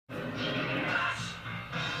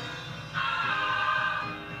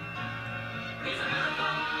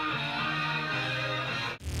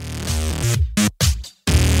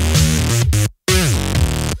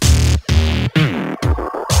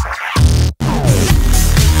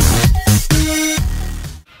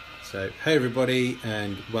Hey everybody,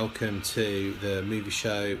 and welcome to the movie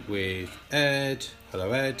show with Ed.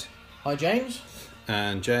 Hello Ed. Hi James.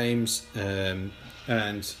 And James. And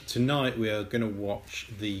tonight we are going to watch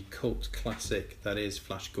the cult classic that is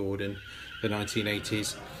Flash Gordon, the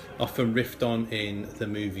 1980s. Often riffed on in the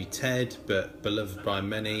movie Ted, but beloved by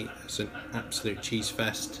many as an absolute cheese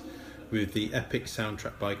fest with the epic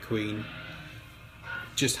soundtrack by Queen.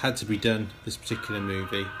 Just had to be done, this particular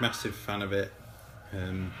movie. Massive fan of it.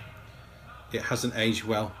 It hasn't aged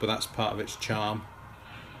well, but that's part of its charm.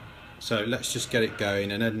 So let's just get it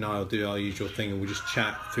going, and Ed and I will do our usual thing, and we'll just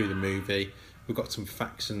chat through the movie. We've got some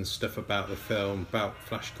facts and stuff about the film, about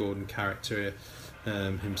Flash Gordon character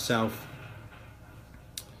himself.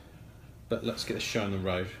 But let's get the show on the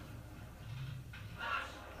road.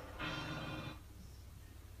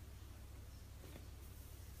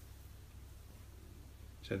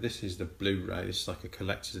 So this is the Blu-ray. This is like a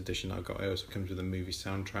collector's edition I got. It also comes with a movie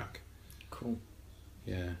soundtrack. Cool.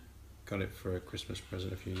 Yeah, got it for a Christmas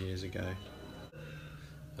present a few years ago.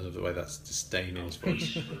 I love the way that's disdain in his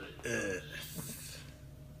voice.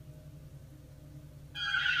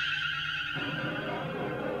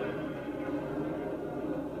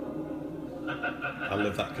 I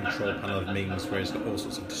love that control panel of memes where he's got all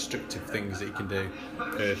sorts of destructive things that he can do.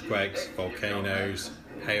 Earthquakes, volcanoes,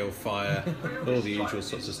 hail, fire, all the usual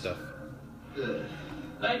sorts of stuff.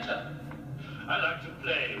 Later, I like to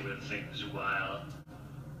play with things a while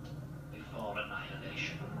before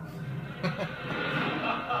annihilation.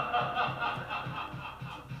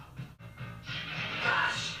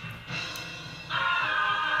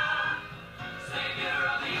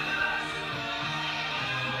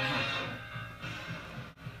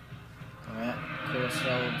 Yeah, of course,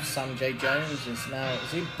 old Sam J. Jones is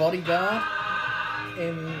he bodyguard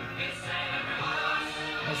in...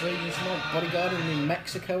 He's not bodyguard in New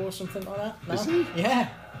Mexico or something like that? No? Is he? Yeah.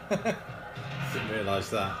 Didn't realise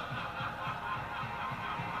that.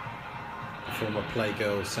 The former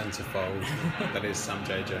Playgirl centerfold, that is Sam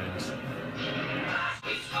J. Jones.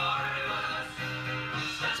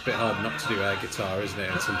 It's a bit hard not to do air guitar, isn't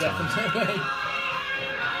it, sometimes? Definitely.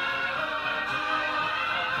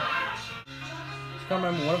 I can't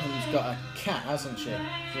remember, one of them's got a cat, hasn't she?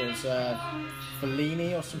 It's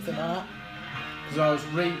Fellini or something like that. Because I was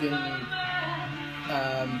reading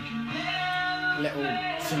little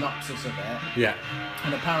synopsis of it. Yeah.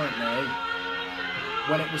 And apparently,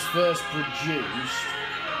 when it was first produced,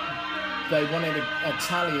 they wanted an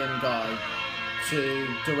Italian guy to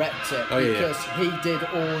direct it because he did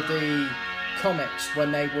all the comics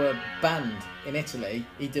when they were banned in Italy.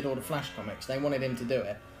 He did all the Flash comics. They wanted him to do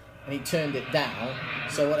it, and he turned it down.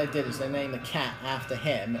 So what they did is they named the cat after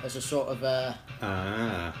him as a sort of a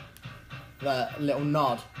little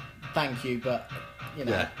nod, thank you, but you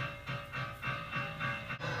know. Yeah.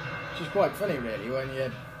 Which is quite funny, really,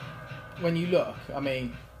 when you look. I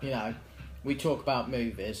mean, you know, we talk about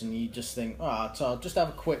movies, and you just think, so I'll just have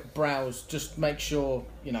a quick browse, just make sure,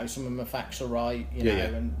 you know, some of the facts are right, you know,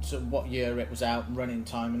 and sort of what year it was out, running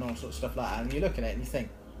time, and all sorts of stuff like that. And you look at it and you think,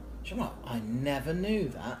 you know what? I never knew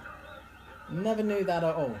that. Never knew that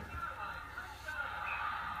at all.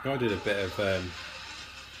 I did a bit of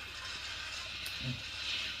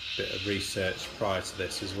research prior to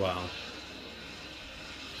this as well,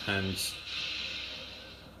 and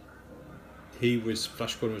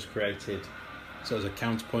Flash Gordon was created so as a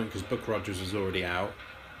counterpoint because Buck Rogers was already out,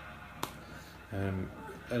 and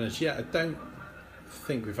as yet I don't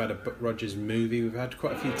think we've had a Buck Rogers movie. We've had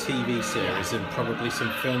quite a few TV series and probably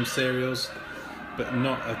some film serials, but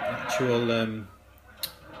not an actual a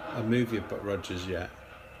movie of Buck Rogers yet.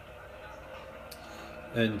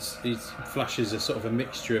 And Flash is a sort of a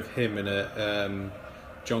mixture of him and a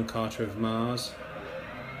John Carter of Mars.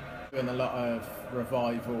 Doing a lot of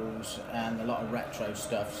revivals and a lot of retro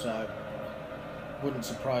stuff, so wouldn't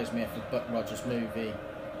surprise me if a Buck Rogers movie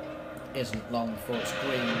isn't long before it's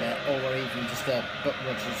greenlit, or even just a Buck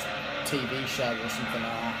Rogers TV show or something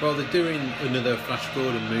like that. Well, they're doing another Flash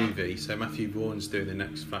Gordon movie, so Matthew Vaughan's doing the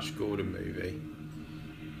next Flash Gordon movie.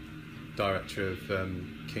 Director of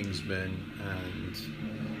Kingsman and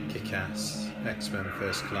Kick-Ass, X-Men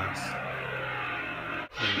First Class.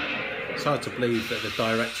 It's hard to believe that the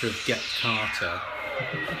director of Get Carter,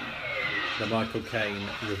 the Michael Caine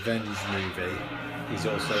revenge movie, is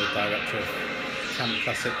also the director of Camp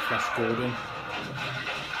Classic Flash Gordon.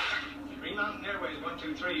 Green Mountain Airways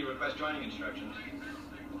 123, request joining instructions.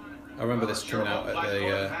 I remember this coming out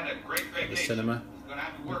at the cinema.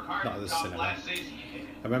 Not at the cinema.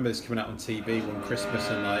 I remember this coming out on TV one Christmas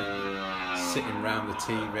and like sitting around the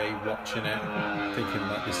TV watching it, thinking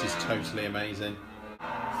like this is totally amazing.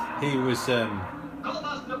 He was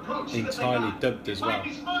entirely dubbed as well.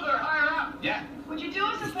 Yeah. Would you do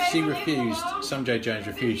us a Because he favor, refused, Sam J. Jones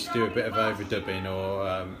refused to do a bit of overdubbing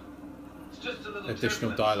or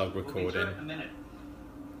additional dialogue recording.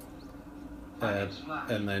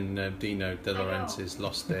 And then Dino De Laurentiis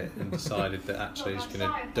lost it and decided that actually he's going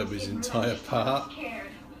to dub his entire part.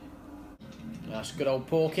 That's good old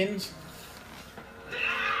Porkins.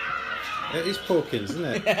 It is Porkins, isn't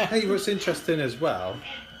it? Hey, what's interesting as well,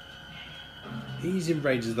 he's in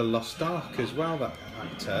Raiders of the Lost Ark as well, that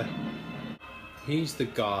actor. He's the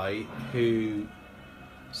guy who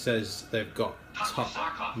says they've got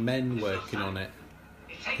top men working on it.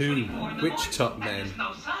 Who? Which top men?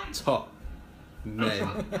 Top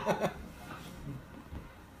men.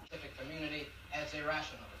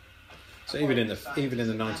 So even in the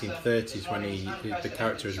 1930s, when the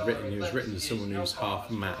character was written, he was written as someone who was half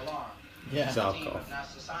mad. Yeah. Zarkov.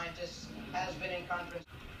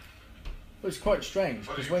 It's quite strange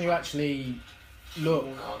because when you actually look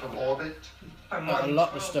at a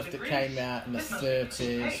lot of stuff that came out in the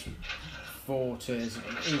 30s, 40s,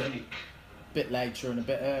 even a bit later and a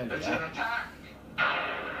bit earlier,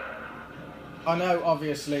 I know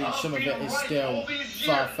obviously some of it is still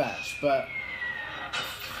far-fetched, but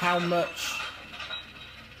how much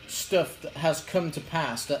stuff that has come to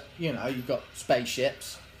pass that, you know, you've got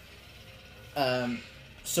spaceships,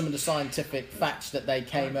 some of the scientific facts that they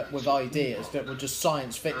came up with, ideas that were just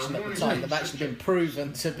science fiction at the time, have actually been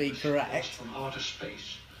proven to be correct. Well,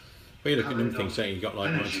 you look at them things, don't you? You got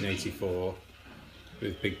like 1984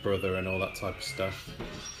 with Big Brother and all that type of stuff,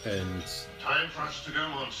 and Time for us to go,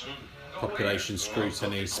 Monson. population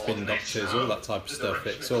scrutiny, spin doctors, all that type of stuff.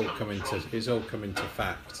 It's all coming to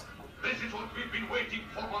fact. This is what we've been waiting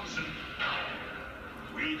for, Munson.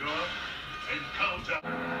 We go encounter.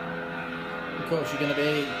 Of course, you're going to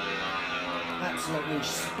be absolutely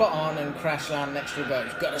spot on and crash land next to a boat.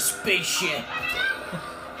 You've got a spaceship.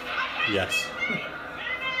 Yes.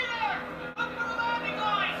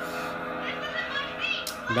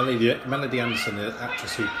 Melody Anderson, the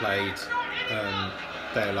actress who played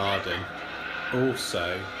Dale Arden,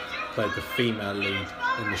 also played the female lead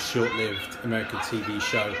in the short-lived American TV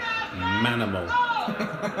show Manimal.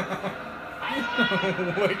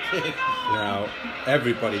 Wicked. Now,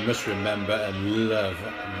 everybody must remember and love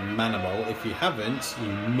Manimal. If you haven't,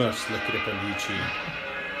 you must look it up on YouTube.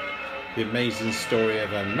 The amazing story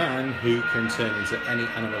of a man who can turn into any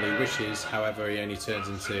animal he wishes, however he only turns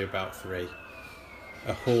into about 3.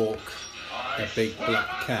 A hawk, a big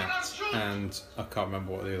black cat, and I can't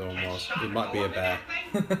remember what the other one was. It might be a bear.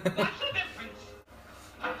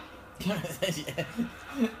 Yeah.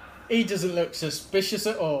 He doesn't look suspicious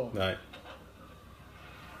at all. No.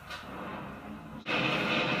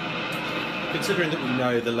 Considering that we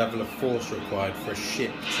know the level of force required for a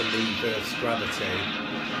ship to leave Earth's gravity,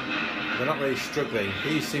 they're not really struggling.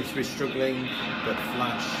 He seems to be struggling, but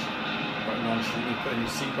Flash quite nonchalantly putting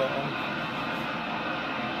his seatbelt on.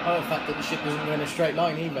 Oh, the fact that the ship doesn't go in a straight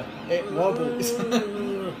line either. It wobbles.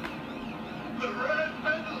 The red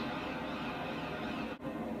medal.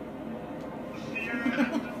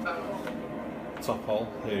 Top Hole,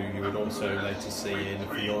 who you would also later see in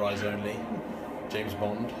For Your Eyes Only, James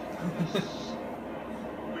Bond.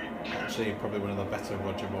 Actually, probably one of the better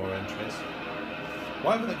Roger Moore entries.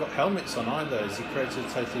 Why haven't they got helmets on either? Has he created a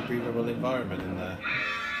totally breathable environment in there?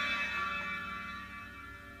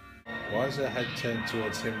 Why is their head turned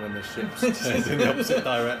towards him when the ship's turned in the opposite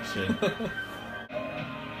direction?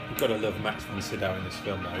 You've got to love Max von Sydow in this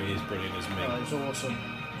film though, he is brilliant as me. Oh, it's awesome.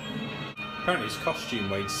 Apparently his costume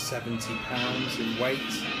weighed 70 pounds in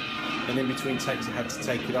weight, and in between takes he had to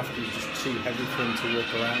take it off because it was just too heavy for him to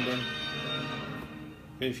walk around in.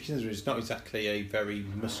 I mean, if you consider he's not exactly a very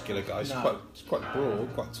muscular guy, he's quite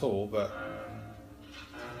broad, quite tall, but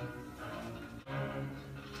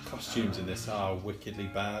costumes in this are wickedly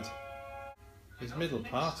bad. His middle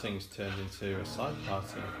parting's turned into a side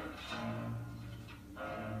parting.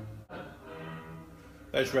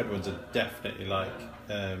 Those red ones are definitely like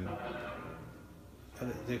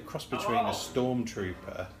the cross between a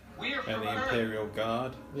stormtrooper and the Imperial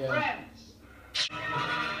Guard. Yeah.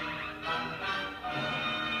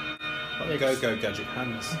 Like go gadget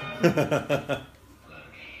hands.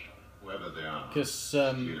 Because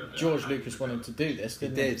George Lucas wanted to do this,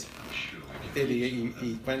 didn't he?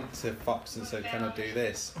 He went to Fox and said, "Can I do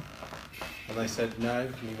this?" And they said no.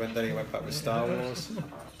 And he went back with Star Wars.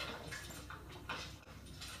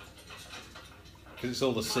 Because it's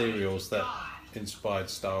all the serials that inspired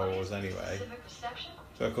Star Wars anyway.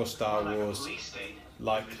 So of course Star Wars,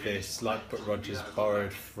 like this, like Buck Rogers,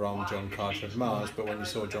 borrowed from John Carter of Mars, but when you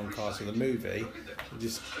saw John Carter the movie, it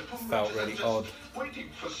just felt really odd.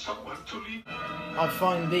 I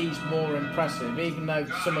find these more impressive, even though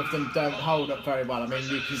some of them don't hold up very well. I mean,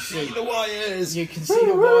 you can see the wires. You can see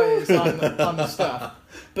the wires on the stuff,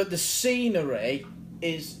 but the scenery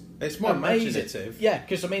is more amazing. imaginative. Yeah,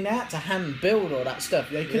 because I mean, they had to hand build all that stuff.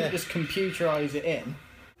 They couldn't just computerise it in.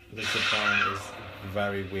 This design is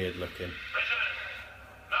very weird looking.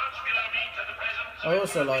 I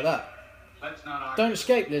also like that. Don't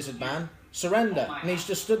escape, Lizard Man. Surrender. And he's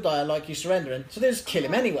just stood there like he's surrendering, so they just kill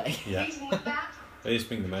him anyway. Yeah. They just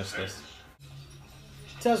being the merciless.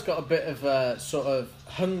 It has got a bit of a sort of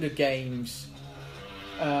Hunger Games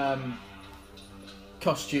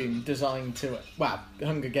costume design to it. Wow,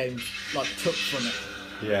 Hunger Games like took from it.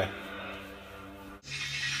 Yeah.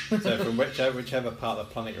 So from whichever part of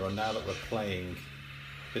the planet you're on, now that we're playing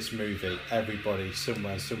this movie, everybody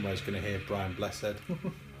somewhere's going to hear Brian Blessed,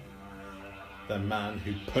 the man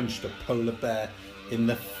who punched a polar bear in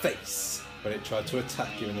the face when it tried to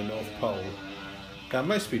attack you in the North Pole. Now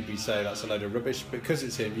most people say that's a load of rubbish, but because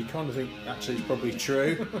it's him, you kind of think actually it's probably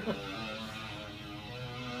true.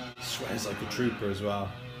 Swears like a trooper as well.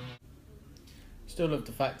 Still love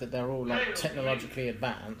the fact that they're all like technologically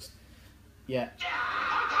advanced, yet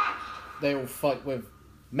they all fight with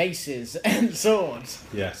maces and swords.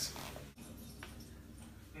 Yes.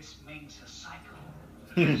 This means a cycle.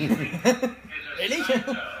 Really?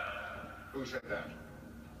 Who said that?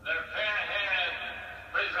 The fair-haired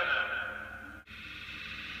prisoner.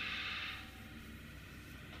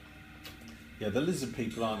 Yeah, the lizard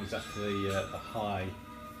people aren't exactly the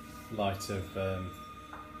highlight of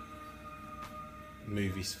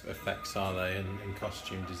movie effects, are they, and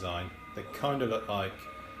costume design? They kind of look like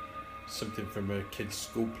something from a kid's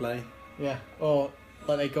school play. Yeah, or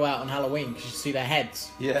like they go out on Halloween because you see their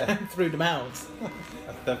heads through the mouths.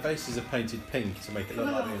 Their faces are painted pink to make it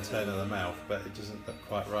look like the internal of the mouth, but it doesn't look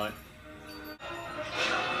quite right.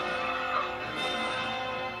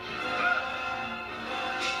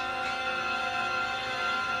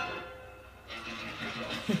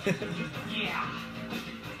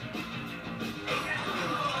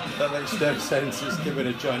 That makes no sense. It's given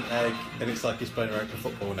a giant egg, and it's like he's playing American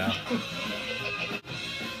football now.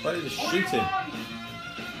 Why did he just shoot him?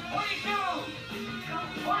 42!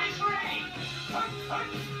 43!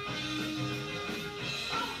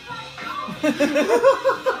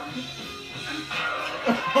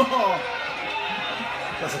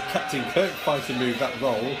 That's a Captain Kirk fighting move, that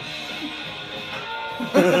roll.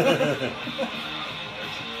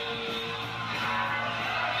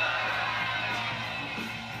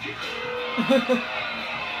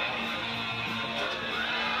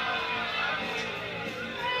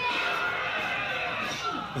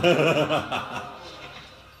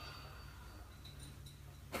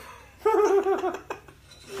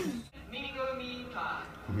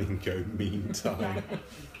 Mingo meantime.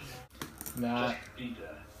 Nah.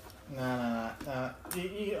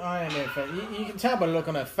 I ain't no face. You can tell by the look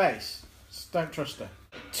on her face. Just don't trust her.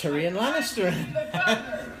 Tyrion Lannister.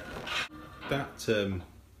 That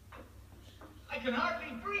I can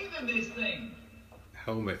hardly breathe in this thing.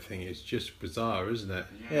 helmet thing is just bizarre, isn't it?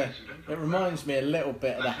 Yeah, it reminds me a little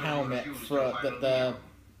bit of the helmet that the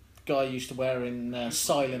guy used to wear in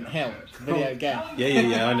Silent Hill video game.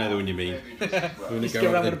 Yeah, I know the one you mean. When you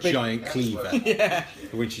go around with a giant cleaver, Yeah.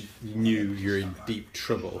 which you knew you're in deep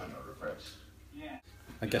trouble.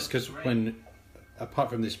 I guess because apart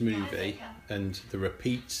from this movie and the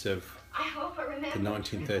repeats of the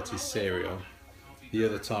 1930s serial, the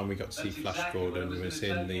other time we got to see Flash Gordon was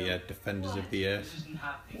in the Defenders of the Earth.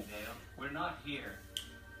 We're not here.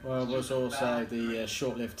 Well, it was also the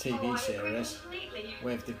short-lived TV series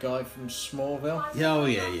with the guy from Smallville. Yeah, oh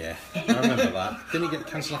yeah. I remember that. Didn't he get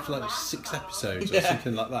cancelled after like 6 episodes or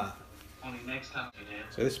something like that? Only next time you did.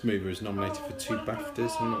 So this movie was nominated for 2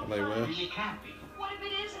 BAFTAs, I don't know what they were. You can't be. What if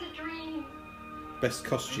it isn't a dream? Best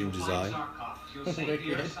costume design, You'll stay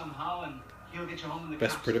here somehow and he'll get you home in the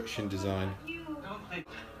best cops. production design. Don't think.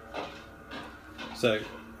 So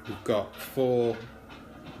we've got 4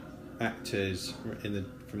 actors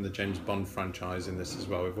from the James Bond franchise in this as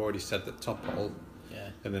well. We've already said that Topol,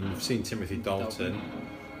 and then we've seen Timothy Dalton,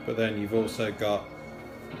 but then you've also got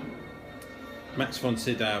Max von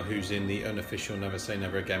Sydow, who's in the unofficial Never Say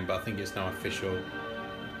Never Again, but I think it's now official,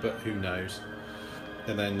 but who knows.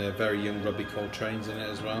 And then very young Robbie Coltrane's in it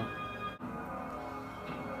as well.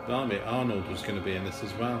 Blimey, Arnold was going to be in this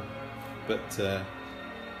as well, but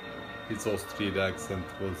his Austrian accent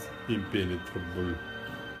was impenetrable.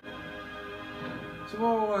 So what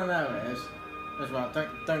I want to know is, as well.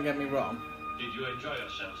 Don't get me wrong. Did you enjoy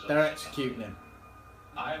yourself? They're executing him.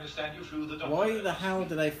 I understand you flew the doctor. Why the hell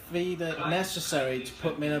do they feel it necessary to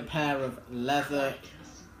put me in a pair of leather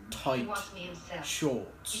tight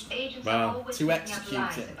shorts? Well, to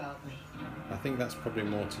execute it. I think that's probably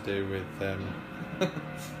more to do with the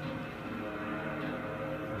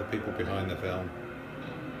people behind the film.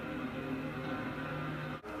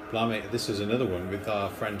 Blimey, this was another one with our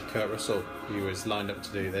friend Kurt Russell, who was lined up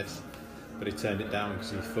to do this, but he turned it down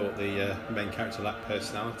because he thought the main character lacked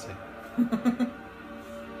personality.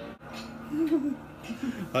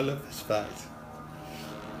 I love this fact.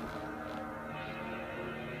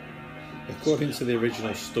 According to the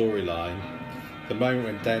original storyline, the moment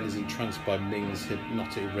when Dale is entranced by Ming's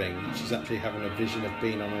hypnotic ring, she's actually having a vision of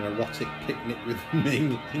being on an erotic picnic with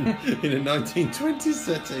Ming in a 1920s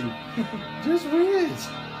setting. Just weird.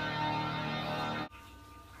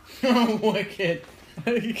 Oh, wicked.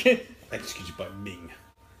 Executed by Ming.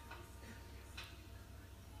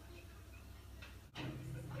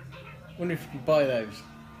 Wonder if you can buy those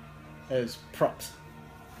as props.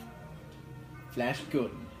 Flash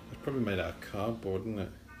Gordon. It's probably made out of cardboard, isn't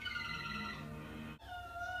it?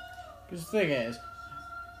 Because the thing is,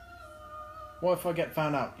 what if I get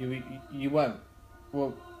found out? You won't.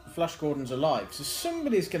 Well, Flash Gordon's alive, so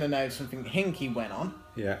somebody's going to know something hinky went on.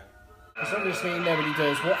 Yeah. Because obviously nobody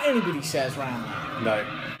does what anybody says round there. No.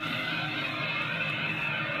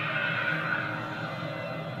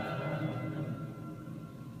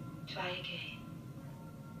 Try again.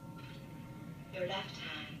 Your left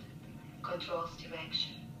hand controls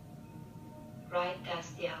direction. Right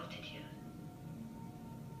does the altitude.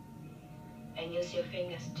 And use your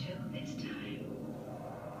fingers too this time.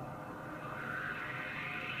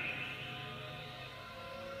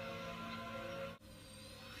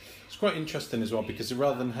 It's quite interesting as well because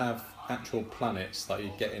rather than have actual planets like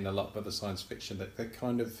you get in a lot of other science fiction, that they're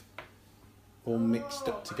kind of all mixed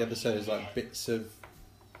up together. So there's like bits of,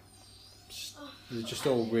 they're just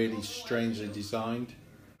all really strangely designed.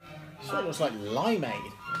 It's almost like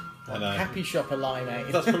Limeade. I know. Happy Shopper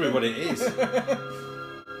Limeade. That's probably what it is.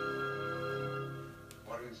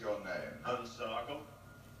 What is your name? Hans Zarko.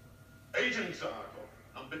 Agent Zarko,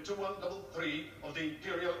 number 2133 of the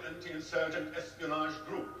Imperial Anti-Insurgent Espionage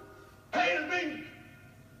Group. Hail Ming!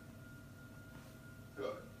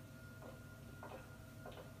 Good.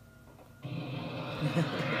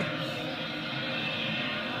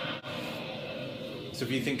 So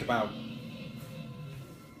if you think about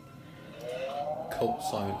cult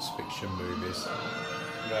science fiction movies,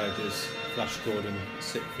 where does Flash Gordon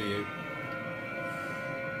sit for you?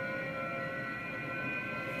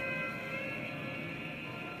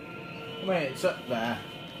 I mean, it's up there,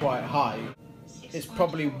 quite high. It's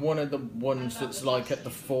probably one of the ones that's like at the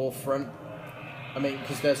forefront. I mean,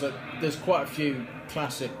 because there's quite a few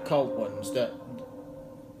classic cult ones that,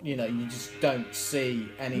 you know, you just don't see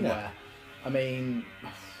anywhere. Yeah. I mean,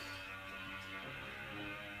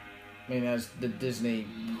 there's the Disney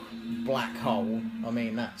black hole. I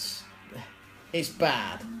mean, it's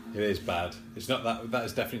bad. It is bad. It's not that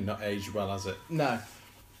is definitely not aged well, has it? No.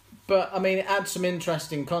 But, I mean, it had some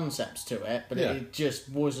interesting concepts to it, but yeah. it just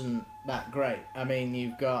wasn't that great. I mean,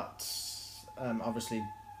 you've got, obviously,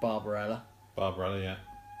 Barbarella. Barbarella, yeah.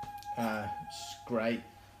 It's great.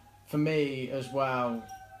 For me, as well,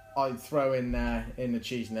 I'd throw in there, in the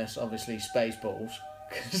cheesiness, obviously, Spaceballs.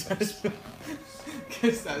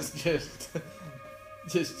 Because that's just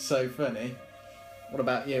so funny. What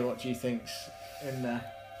about you? What do you think's in there?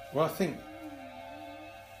 Well, I think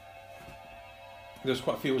there's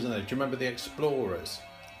quite a few, wasn't there? Do you remember the Explorers?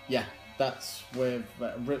 Yeah, that's with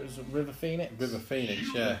River Phoenix. River Phoenix,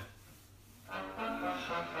 yeah. I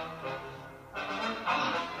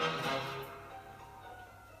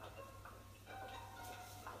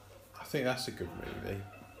think that's a good movie.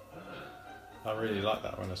 I really like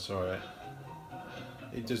that when I saw it.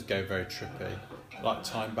 It does go very trippy. Like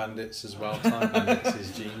Time Bandits as well. Time Bandits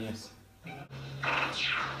is genius.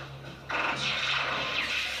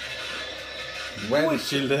 Where did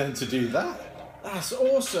she learn to do that? That's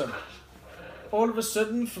awesome. All of a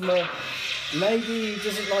sudden, from a lady who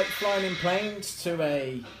doesn't like flying in planes to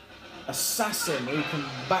a assassin who can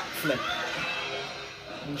backflip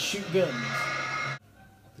and shoot guns.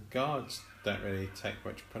 The guards don't really take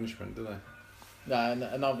much punishment, do they? No,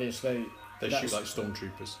 and obviously they shoot like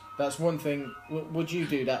stormtroopers. That's one thing. Would you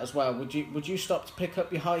do that as well? Would you stop to pick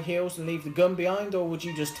up your high heels and leave the gun behind, or would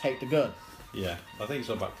you just take the gun? Yeah, I think it's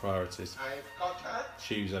all about priorities. I've got her.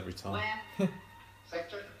 Shoes every time.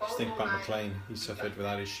 Sector Just think about McLean. He suffered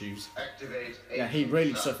without his shoes. Activate. Yeah, he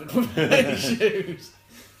really suffered with his shoes.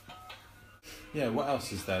 Yeah, what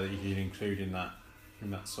else is there that you could include in that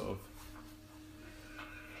sort of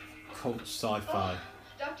cult sci-fi?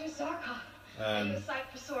 Dr. Zarkov, are you a sight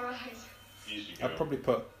for sore eyes? I'd probably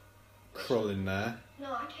put Krull in there.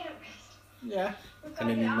 No, I can't rest. Yeah. We've got And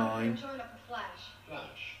to in get your out of here mind. and join up with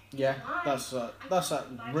Flash. Yeah, that's a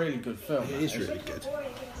really good film. It is really good.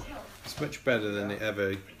 It's much better than it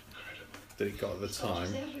got at the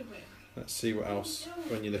time. Let's see what else,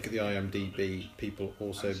 when you look at the IMDb, people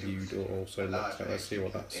also viewed or also looked at. Let's see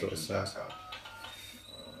what that sort of says.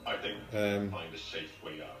 I think we'll find a safe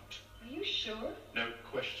way out. Are you sure? No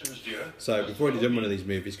questions, dear. So we've already done one of these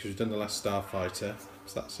movies because we've done The Last Starfighter,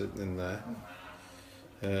 so that's in there.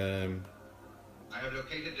 I have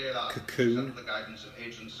located Daylight Cocoon. under the guidance of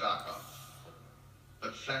Agent Zarkov.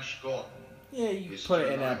 But Flash Gordon. Yeah, you could put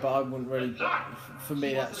it in there, but I wouldn't really. For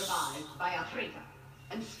me, that's. By a traitor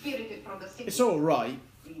and spirited from the city. It's all right,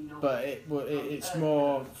 but it's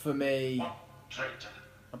more for me. Traitor.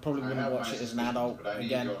 I probably wouldn't watch it as an adult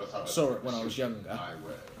again. Saw it when I was younger.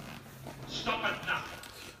 Stop it now.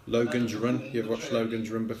 Logan's Run. You ever watched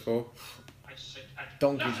Logan's Run before? I said at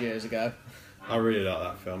Donkeys years ago. I really like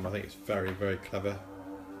that film. I think it's very, very clever.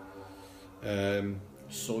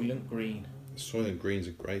 Soylent Green. Soylent Green's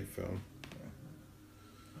a great film.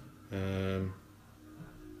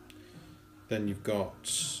 Then you've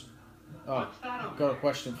got... Oh, I've got a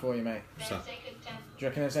question for you, mate. What's that? Do you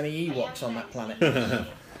reckon there's any Ewoks on that planet?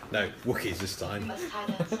 No, Wookiees this time. Must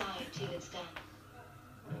hide outside till it's done.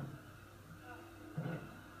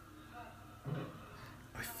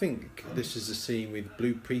 I think this is a scene with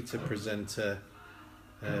Blue Peter presenter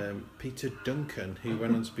Peter Duncan, who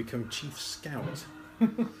went on to become Chief Scout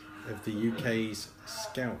of the UK's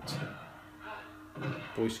Scout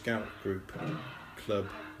Boy Scout group, club,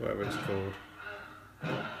 whatever it's called.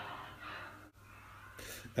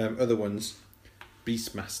 Other ones: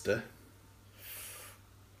 Beastmaster,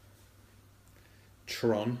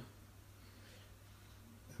 Tron,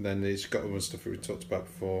 and then there's got other stuff that we talked about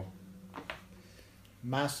before.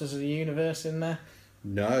 Masters of the Universe in there?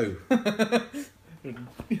 No.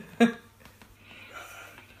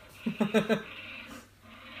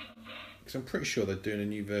 Because I'm pretty sure they're doing a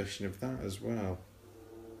new version of that as well.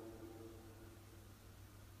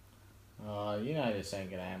 Oh, you know this ain't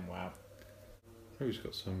gonna end well. Oh, he's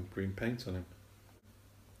got some green paint on him.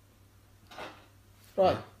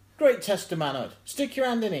 Right, great test of manhood. Stick your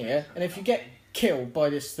hand in here, and if you get killed by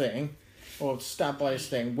this thing, or stabbed by this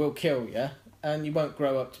thing, we'll kill you, and you won't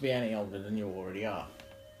grow up to be any older than you already are.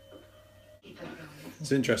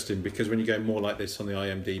 It's interesting because when you go more like this on the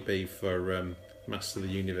IMDb for Master of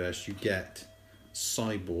the Universe, you get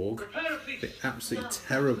Cyborg, the absolutely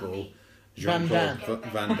terrible Jean-Claude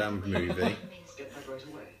Van Damme movie.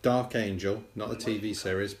 Dark Angel, not the TV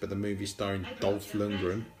series, but the movie starring Dolph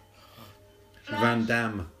Lundgren. Van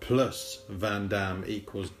Damme plus Van Damme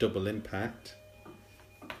equals Double Impact.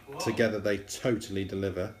 Together they totally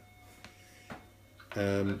deliver.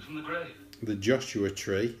 The Joshua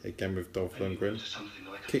Tree, again with Dolph Lundgren.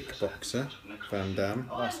 Kickboxer, Van Damme.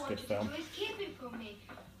 That's a good film.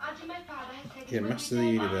 Yeah, Master of the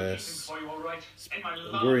Universe.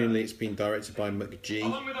 Worryingly, it's been directed by McG.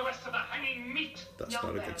 That's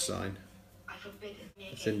not a good sign.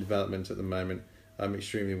 It's in development at the moment. I'm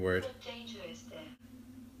extremely worried. What danger is there?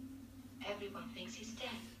 Everyone thinks he's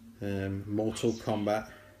dead. Mortal Kombat,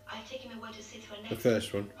 I take him away to sit for an the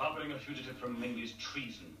first one. Harboring a fugitive from Ming's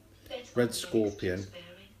treason. Red Scorpion.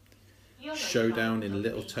 Showdown in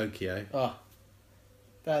Little Tokyo. Oh,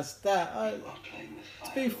 that's that.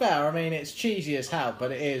 To be fair, I mean it's cheesy as hell,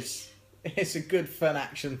 but it's a good fun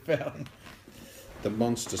action film. The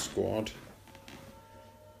Monster Squad.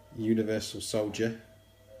 Universal Soldier.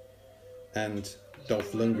 And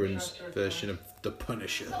Dolph Lundgren's version of The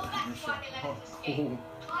Punisher.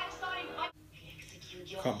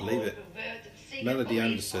 Can't believe it. Melody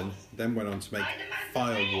Anderson then went on to make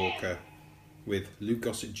Firewalker with Lou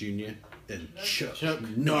Gossett Jr. and Chuck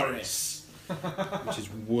Norris, which is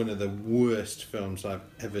one of the worst films I've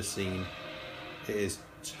ever seen. It is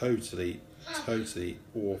totally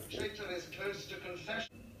awful. Satan is close to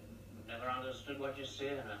confession. Never understood what you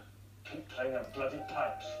said. Keep playing a bloody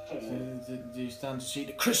pipe, fool. Do you stand to see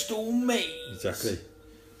the crystal maze? Exactly.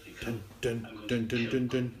 Dun dun dun dun dun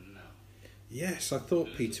dun. Yes, I thought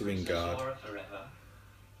Peter Wingard,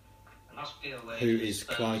 who is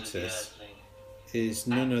Clytus, is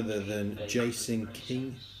none other than Jason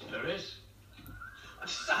King.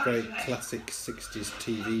 Very classic 60s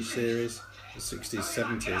TV series, the 60s,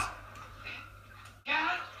 70s.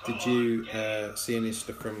 Did you see any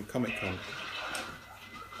stuff from Comic Con?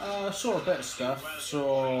 Saw a bit of stuff.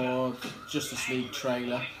 Saw Justice League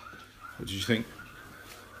trailer. What did you think?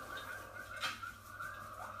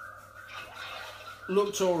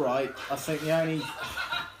 Looked all right. I think the only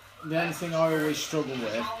thing I always struggle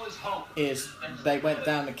with is they went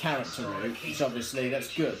down the character route, which obviously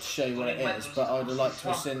that's good to show you what it is, but I would have liked to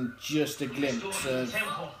have seen just a glimpse of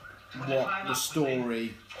what the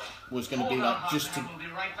story was going to be like, just to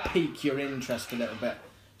pique your interest a little bit.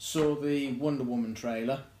 Saw the Wonder Woman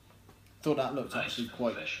trailer, thought that looked actually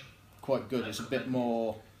quite good. It's a bit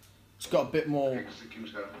more, it's got a bit more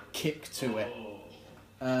kick to it.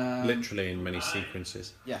 Literally in many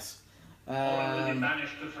sequences. Yes. What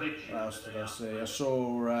else did I see? I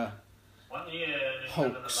saw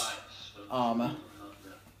Hulk's armour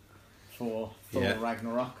for Thor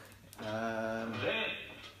Ragnarok.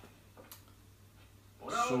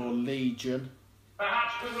 Saw Legion.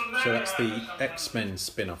 So that's the X-Men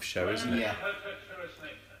spin-off show, isn't it? Yeah.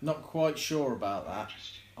 Not quite sure about that.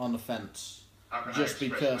 On the fence. Just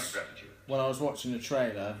because when I was watching the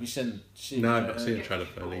trailer, have you seen No, I've not seen the trailer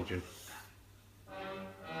for Legion.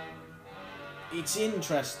 It's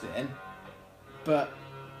interesting, but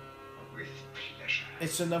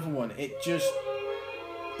it's another one. It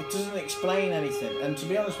doesn't explain anything. And to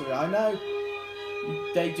be honest with you, I know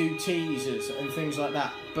they do teasers and things like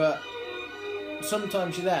that, but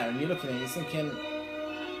sometimes you're there and you're looking at it, you're thinking,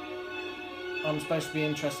 I'm supposed to be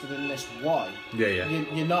interested in this. Why? Yeah.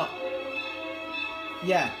 You're not.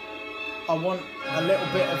 Yeah, I want a little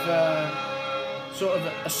bit of a sort of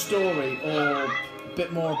a story, or a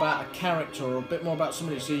bit more about a character, or a bit more about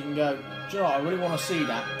somebody, so you can go, do you know what, I really want to see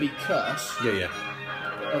that because of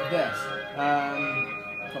this.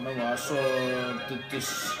 Can't remember. I saw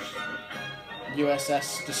this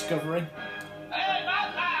USS Discovery.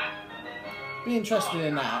 Be interested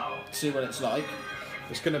in that, see what it's like.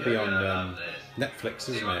 It's going to be on Netflix,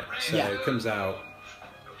 isn't it? So it comes out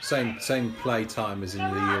same play time as in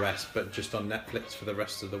the US, but just on Netflix for the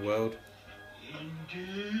rest of the world.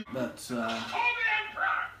 But I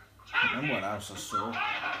can't remember what else I saw.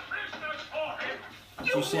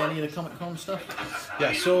 Did you see any of the Comic-Con stuff? Yeah,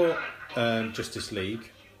 I saw Justice League,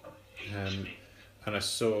 and I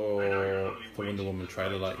saw the Wonder Woman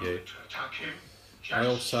trailer like you. I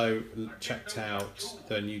also checked out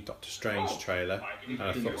the new Doctor Strange trailer, and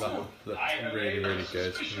I thought that looked really, really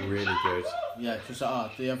good. Really good. Yeah, because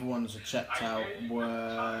the other ones I checked out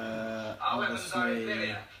were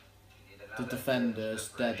obviously The Defenders,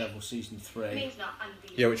 Daredevil Season 3.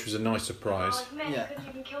 Yeah, which was a nice surprise. Yeah.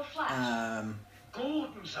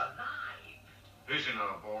 Gordon's alive. He's in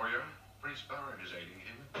our warrior. Prince Baron is aiding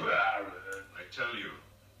him. I tell you,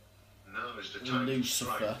 now is the time to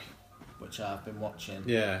Lucifer, strike. which I've been watching.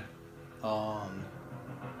 Yeah. On,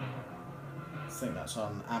 I think that's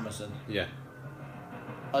on Amazon. Yeah.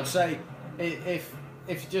 I'd say if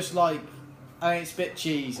you just like, I mean, it's a bit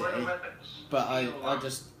cheesy, but I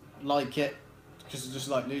just like it because I just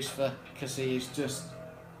like Lucifer, because he is just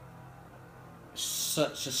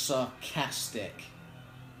such a sarcastic,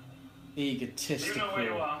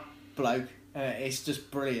 egotistical bloke. It's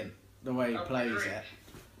just brilliant the way he plays it.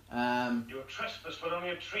 Your trespass were only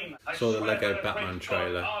a tree. Saw the Lego Batman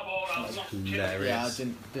trailer. That's hilarious. Yeah, I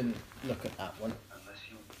didn't look at that one. Unless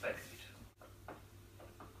you beg me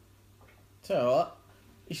to. Tell you what,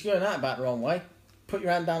 you should go that about the wrong way. Put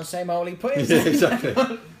your hand down the same hole he put his Yeah, hand exactly.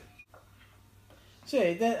 down.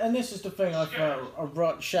 See, and this is the thing I felt a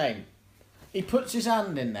right shame. He puts his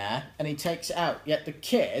hand in there and he takes it out. Yet the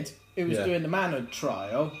kid who was doing the manhood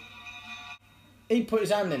trial, he put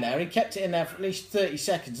his hand in there. He kept it in there for at least 30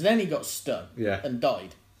 seconds. And then he got stung and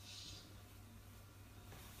died.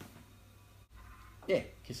 Yeah,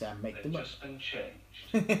 because I make them up. Just been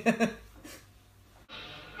changed.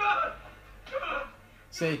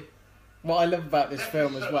 See, what I love about this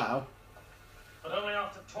film as well, But only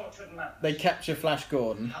after tortured man. they capture Flash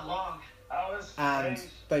Gordon How long? Hours? and days?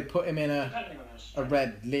 they put him in Depending on your a strength.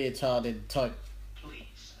 red leotarded type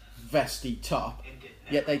Please. vesty top,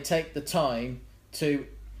 yet they take the time to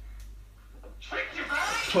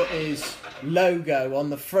put his logo on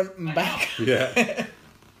the front and back. Yeah. That's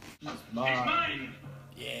He's mine. mine.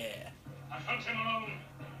 Yeah. I hunt him alone.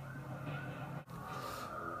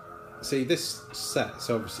 See, this set's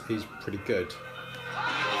obviously is pretty good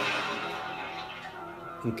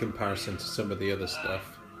in comparison to some of the other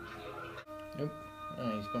stuff. Nope.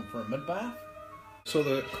 Oh, he's gone for a mud bath. Saw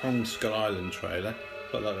the Kong Skull Island trailer.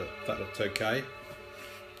 Thought that looked okay.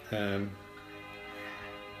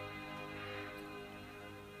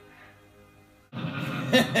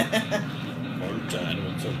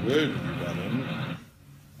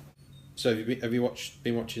 So have you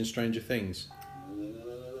been watching Stranger Things?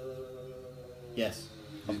 Yes.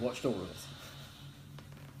 I've watched all of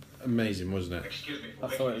it. amazing, wasn't it? Excuse me. I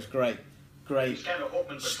thought it was great. Great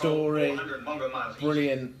story,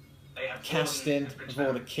 brilliant casting of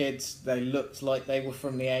all the kids. They looked like they were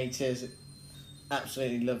from the 80s.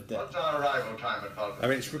 Absolutely loved it. What's our arrival time at Falcon? I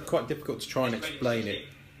mean, it's quite difficult to try and explain it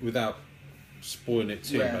without spoiling it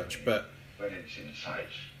too much, but When it's in sight.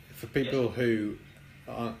 for people who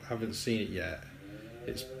haven't seen it yet,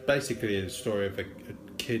 it's basically the story of a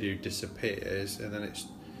kid who disappears, and then it's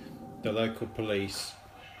the local police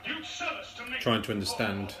trying to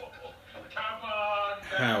understand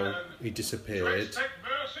how he disappeared,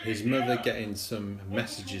 his mother getting some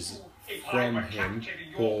messages from him,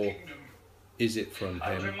 or is it from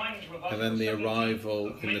him, and then the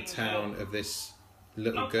arrival in the town of this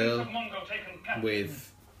little girl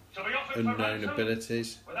with unknown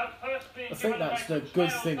abilities. I think that's the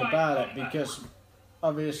good thing about it, because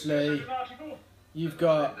obviously you've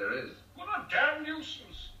got There is. What a damn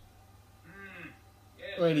nuisance.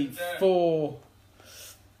 really 4.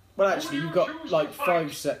 Well, actually, you've got like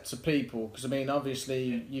 5 sets of people, because I mean,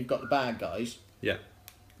 obviously, you've got the bad guys. Yeah.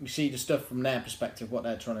 You see the stuff from their perspective, what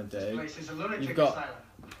they're trying to do. Place is a lunatic You've got asylum.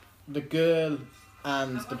 the girl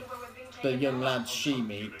and the young lads she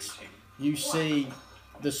meets. You see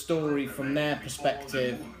the story from their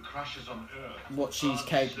perspective, Crashes on Earth. what she's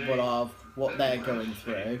capable of, what they're going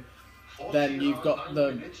through. Then you've got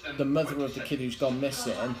the mother of the kid who's gone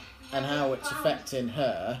missing, and how it's affecting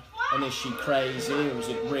her, and is she crazy or is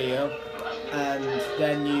it real? And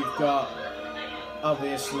then you've got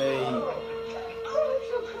obviously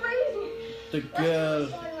the girl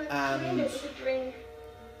and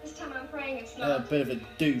a bit of a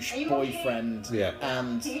douche boyfriend, Yeah.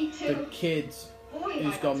 and the kid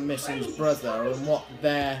who's gone missing's brother, and what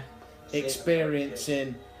they're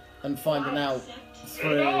experiencing and finding out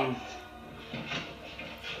through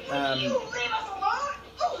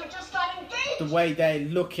the way they're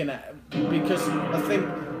looking at it, because I think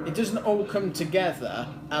it doesn't all come together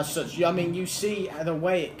as such. I mean, you see the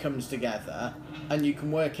way it comes together and you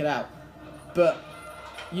can work it out, but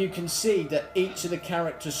you can see that each of the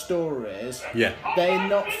character stories, Yeah. they're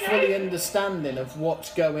not fully understanding of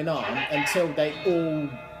what's going on until they all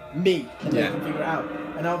meet and they Yeah. can figure it out.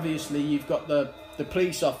 And obviously you've got the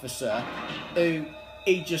police officer who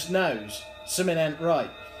he just knows something ain't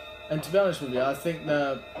right. And to be honest with you, I think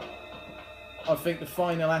the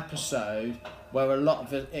final episode, where a lot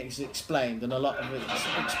of it is explained and a lot of it's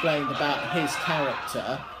explained about his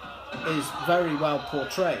character, is very well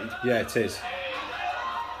portrayed. Yeah, it is.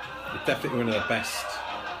 It's definitely one of the best.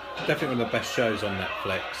 Definitely one of the best shows on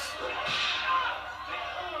Netflix.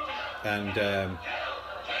 And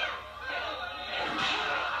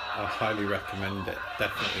I highly recommend it.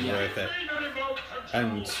 Definitely worth it.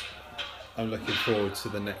 And I'm looking forward to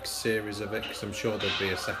the next series of it, because I'm sure there'll be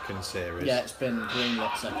a second series. Yeah, it's been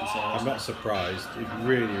greenlit second series. I'm not surprised. It's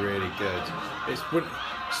really, really good. It's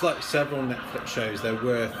like several Netflix shows. They're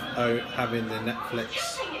worth having the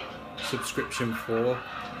Netflix subscription for.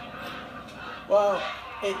 Well,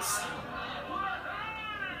 it's.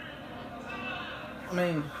 I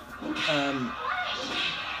mean,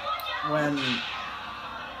 when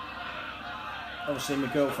obviously my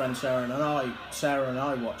girlfriend Sarah and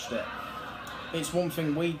I watched it, it's one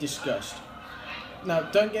thing we discussed. Now,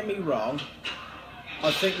 don't get me wrong,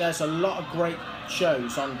 I think there's a lot of great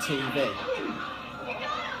shows on TV,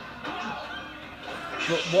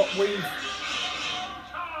 but what we've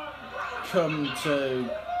come to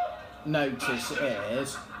notice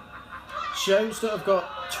is shows that have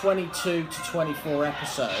got 22 to 24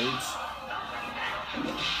 episodes,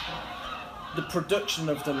 the production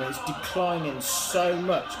of them is declining so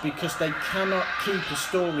much because they cannot keep a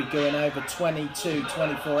story going over 22,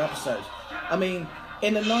 24 episodes. I mean,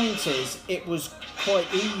 in the 90s it was quite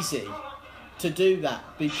easy to do that,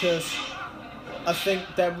 because I think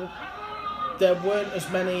there weren't as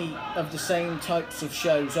many of the same types of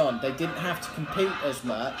shows on. They didn't have to compete as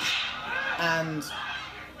much, and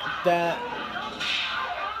their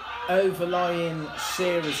overlying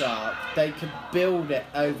series arc, they could build it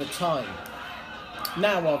over time.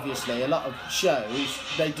 Now, obviously, a lot of shows,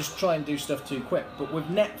 they just try and do stuff too quick. But with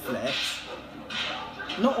Netflix,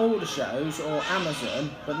 not all the shows, or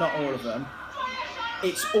Amazon, but not all of them,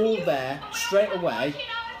 it's all there straight away.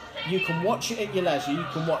 You can watch it at your leisure. You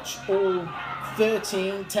can watch all 10,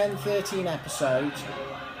 13 episodes,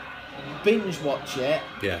 binge watch it.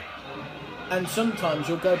 Yeah. And sometimes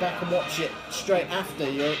you'll go back and watch it straight after.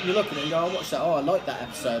 You look at it and go, I'll watch that. Oh, I like that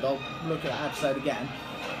episode. I'll look at that episode again.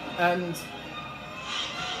 And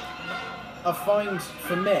I find,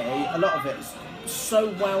 for me, a lot of it is so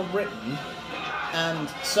well written and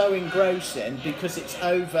so engrossing because it's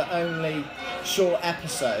over only short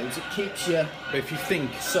episodes. It keeps you But if you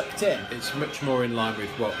think sucked in. it's much more in line with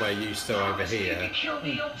what we're used to over here.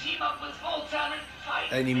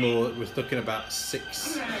 Anymore, we're looking about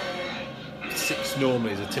six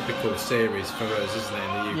normally is a typical series for us, isn't it?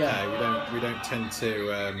 In the UK, Yeah. we don't tend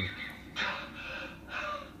to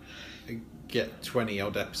get 20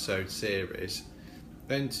 odd episode series.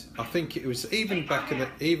 And I think it was even back in the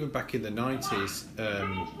 90s,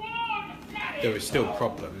 there were still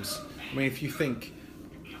problems. I mean, if you think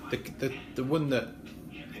the one that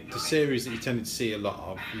the series that you tended to see a lot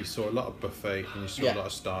of, you saw a lot of Buffy and you saw a lot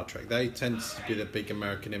of Star Trek. They tended to be the big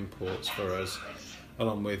American imports for us,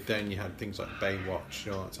 along with then you had things like Baywatch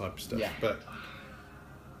and all that type of stuff. Yeah. But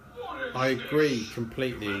I agree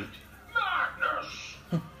completely.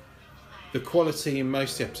 The quality in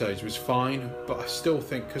most of the episodes was fine, but I still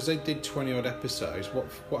think because they did 20 odd episodes,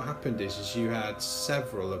 what happened is you had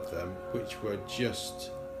several of them which were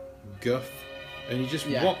just guff, and you just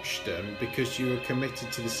watched them because you were committed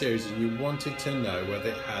to the series and you wanted to know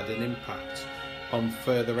whether it had an impact on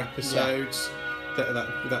further episodes,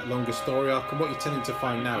 that longer story arc. And what you're tending to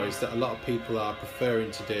find now is that a lot of people are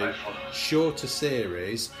preferring to do shorter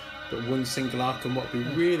series but one single arc. And what would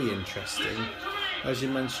be really interesting, as you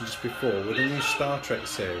mentioned just before, with the new Star Trek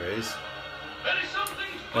series,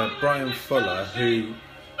 Brian Fuller, who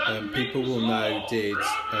people will know did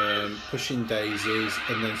Pushing Daisies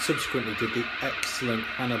and then subsequently did the excellent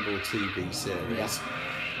Hannibal TV series.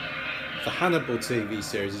 The Hannibal TV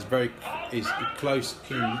series is close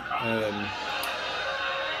in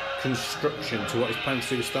construction to what he's planning to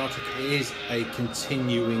do with Star Trek. It is a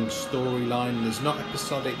continuing storyline, and there's not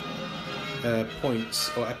episodic points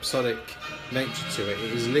or episodic nature to it.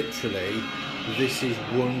 It is literally, this is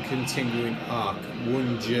one continuing arc,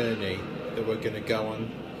 one journey that we're going to go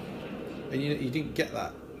on. And you didn't get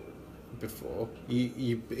that before.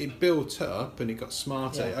 It built up and it got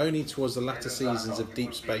smarter. Yeah. Only towards the latter seasons of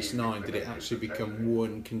Deep Space Nine did it actually become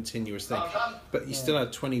one continuous thing. But you still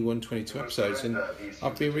had 21, 22 episodes, and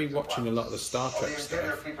I've been rewatching a lot of the Star Trek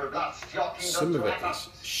stuff. Some of it is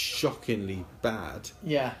shockingly bad.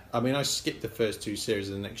 Yeah. I mean, I skipped the first two series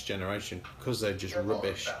of The Next Generation because they're just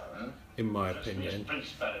rubbish, in my opinion.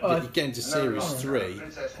 But you get into series 3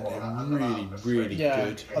 and they're really, really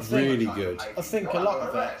good. Really good. I think a lot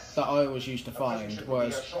of it that I always used to find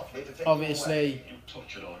was obviously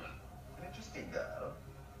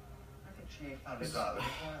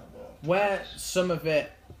where some of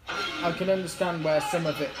it, I can understand where some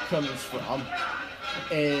of it comes from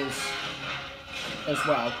is as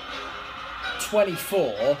well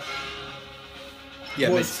 24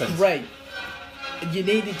 was great. You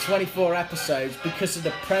needed 24 episodes because of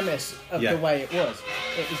the premise of the way it was.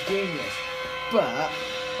 It was genius. But,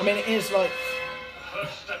 I mean, it is like,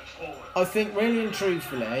 I think really and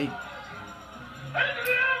truthfully,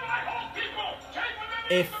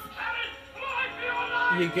 if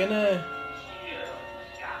you're gonna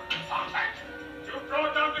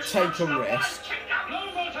take a risk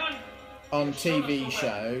on TV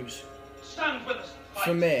shows,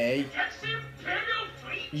 for me,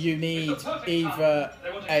 you need either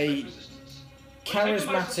a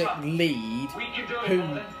charismatic lead who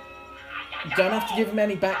you don't have to give him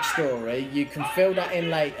any backstory, you can fill that in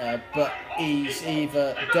later, but he's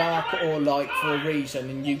either dark or light for a reason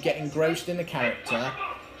and you get engrossed in the character,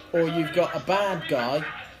 or you've got a bad guy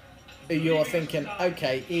who you're thinking,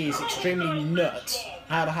 okay, he's extremely nuts,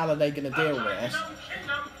 how the hell are they going to deal with this?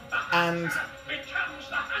 And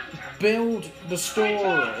build the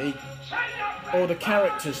story or the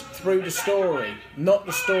characters through the story, not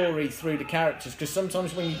the story through the characters, because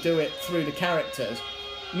sometimes when you do it through the characters,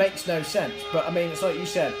 it makes no sense. But I mean, it's like you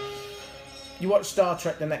said, you watch Star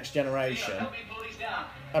Trek The Next Generation,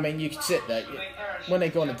 I mean, you can sit there, when they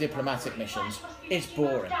go on the diplomatic missions, it's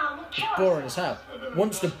boring. It's boring as hell.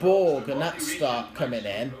 Once the Borg and that start coming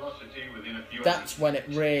in, that's when it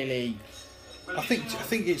really... I think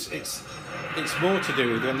it's more to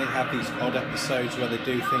do with when they have these odd episodes where they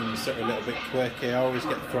do things that are a little bit quirky. I always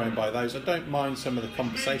get thrown by those. I don't mind some of the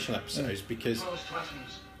conversational episodes because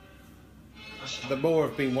the more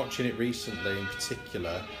I've been watching it recently, in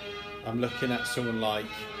particular, I'm looking at someone like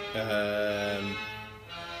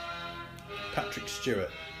Patrick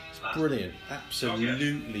Stewart. It's brilliant,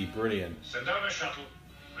 absolutely brilliant. Send down a shuttle,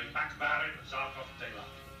 bring back Barrett and Zarkov Taylor.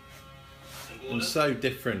 And so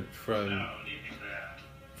different from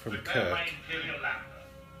Kirk.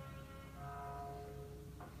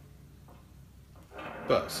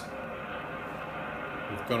 But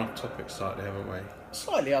we've gone off topic slightly, haven't we?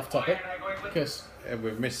 Slightly off topic, because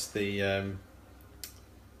we've missed the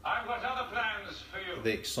I've got other plans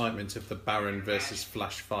the excitement of the Baron versus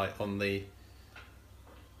Flash fight on the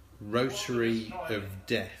Rotary of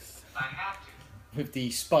Death. With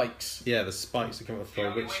the spikes. Yeah, the spikes that come up the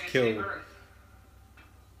floor, which kill...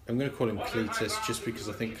 I'm going to call him Cletus, just because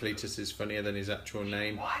I think Cletus is funnier than his actual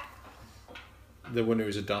name. The one who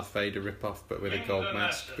was a Darth Vader rip-off, but with a gold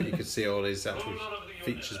mask, but you could see all his actual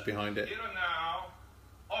features behind it. Here and now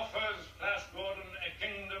offers Flash Gordon a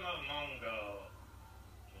kingdom of Mongo,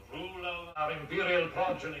 to rule over our imperial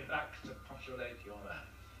progeny back to populate your land.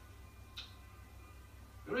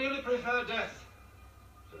 You really prefer death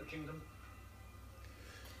to the kingdom?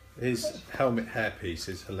 His helmet hairpiece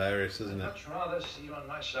is hilarious, isn't I'd it? much rather see you on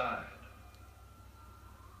my side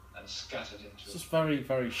than scattered into... It's just very,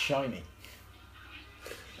 very shiny.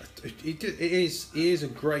 He is a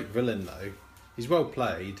great villain, though. He's well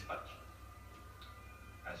played. But,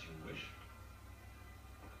 as you wish.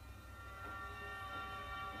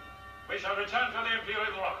 We shall return to the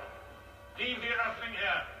Imperial rocket. Leave the Earthling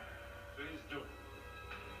here. Please do.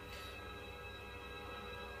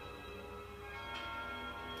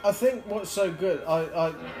 I think what's so good,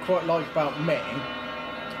 I quite like about Ming,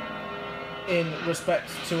 in respect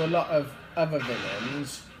to a lot of other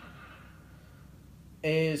villains,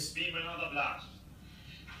 is Demon of the blast.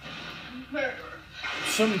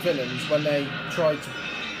 some villains, when they try to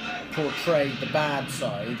portray the bad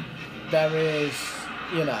side, there is,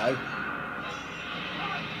 you know,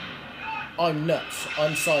 I'm nuts,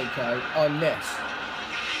 I'm psycho, I'm this.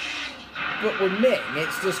 But with Ming,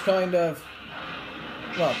 it's just kind of,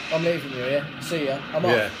 well, I'm leaving you here, see ya, I'm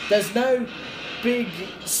off. There's no big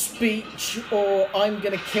speech or I'm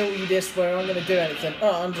going to kill you this way or I'm going to do anything.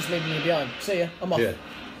 Oh, I'm just leaving you behind. See ya, I'm off. Yeah.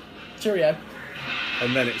 Cheerio.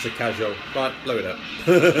 And then it's a casual, right, blow it up.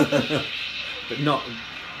 But not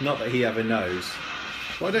that he ever knows.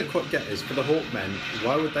 What I don't quite get is, for the Hawkmen,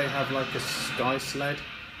 why would they have like a sky sled?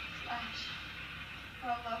 Flash, I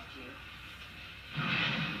loved you.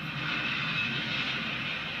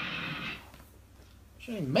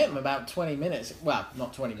 She only met him about 20 minutes. Well,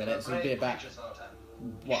 not 20 minutes. It'd be about,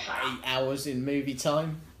 what, 8 hours in movie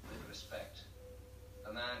time? With respect,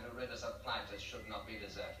 the man who rid us of Plantus should not be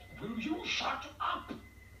deserted. Will you shut up?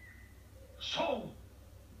 So,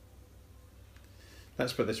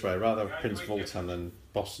 Let's put it this way, I'd rather have Prince Voltan than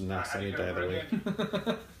Boston Nass any day of the week.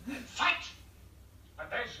 fight! But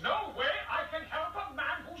there's no way I can help a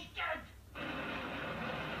man who's dead.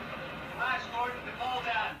 Flash Gordon to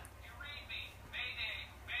Voltan. You read me. Mayday.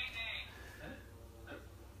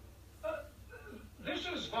 This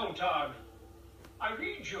is Voltan. I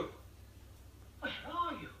read you. Where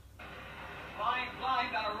are you? Flying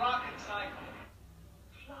blind on a rocket cycle.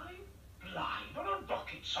 Flying blind on a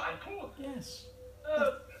rocket cycle? Yes.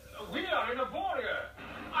 We are in a warrior.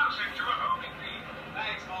 I'll send you a homing beam.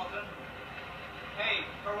 Thanks, Voltan. Hey,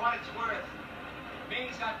 for what it's worth,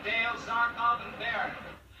 Ming's got Dale, Zarkov, and Baron.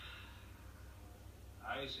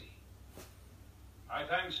 I see. My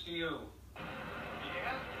thanks to you.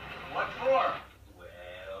 Yeah? What for?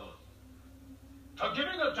 Well, for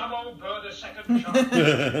giving a dumb old bird a second chance. Over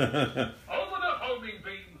the homing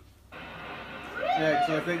beam. Yeah,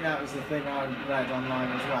 because I think that was the thing I read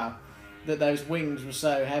online as well. That those wings were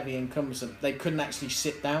so heavy and cumbersome, they couldn't actually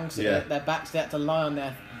sit down. So their backs, they had to lie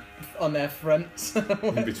on their fronts.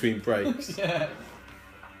 In between breaks. Yeah.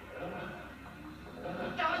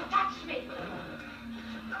 Don't touch me!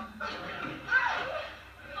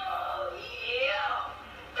 Oh, you!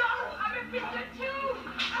 Don't! I'm a victim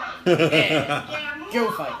too! Yeah.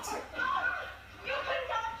 Go fight. You can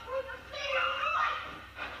dance through the sea!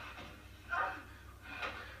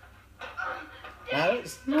 Now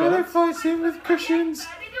it's No, they're good. fighting with cushions. In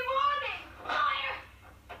the morning! Fire!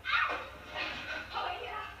 Oh,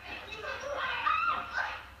 yeah! You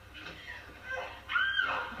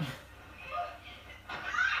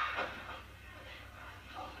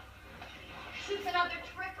This is another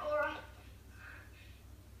trick, Aura.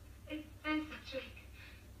 Is this a trick?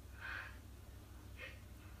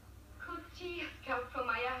 Could tears come from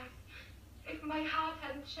my eyes if my heart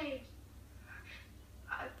hadn't changed?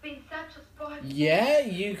 I've been such a spoiled. Yeah,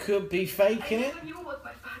 you could be I faking it. never knew what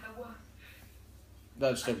my father was.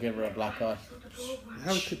 They'd still give her a black eye.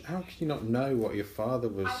 How can you not know what your father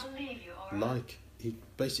was I believe you, Aura. like? He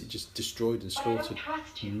basically just destroyed and But I don't slaughtered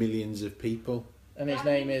trust you. millions of people. And his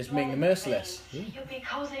name is Ming the Merciless. You'll be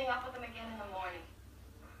cozying up with him again in the morning.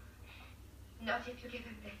 Not if you give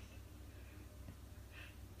him this.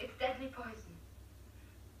 It's deadly poison.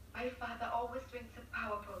 My father always drinks a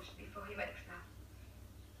power potion before he makes love.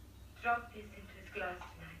 Drop this into his glass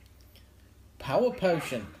tonight. Power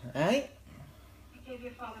potion, eh? I gave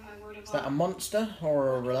your father my word of Is that a honor monster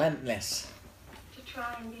or a relentless? to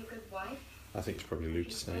try and be a good wife? I think it's probably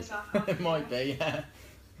Luke Snake. It might be, yeah.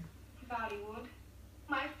 Valley would.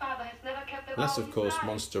 My father has never kept the Unless, vow of of course, his life.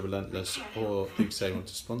 Monster Relentless or Luke Say want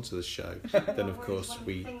to sponsor the show, then of course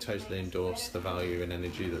we totally endorse the value and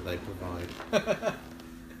energy that they provide.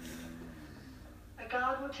 A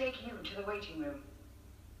guard will take you to the waiting room.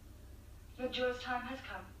 Your jewel's time has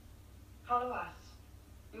come. Follow us.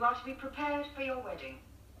 You are to be prepared for your wedding.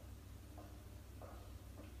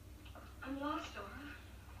 I'm lost, Dora.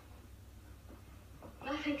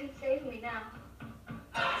 Nothing can save me now.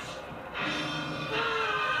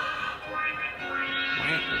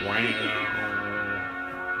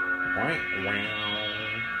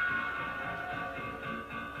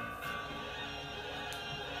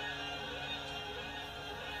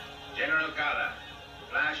 General Carter,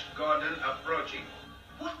 Flash Gordon approaching.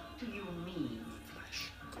 What do you mean,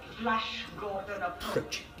 Flash Gordon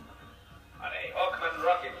approaching? On a Hawkman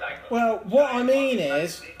rocket cycle. Well, what I mean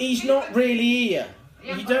is, he's not really here.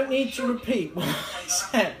 You don't need to repeat what I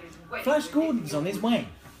said. Flash Gordon's on his way.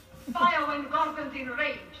 Fire when Gordon's in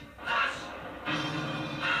range.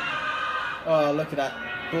 Oh, look at that.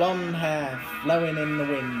 Blonde hair flowing in the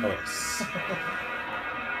wind. Oh, yes.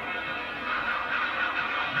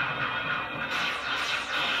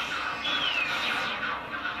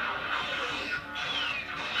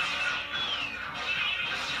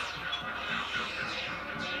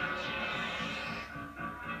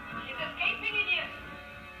 He's escaping, idiot!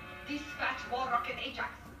 Dispatch Warrock and Ajax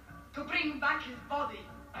to bring back his body.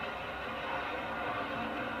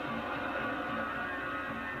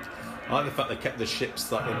 I like the fact they kept the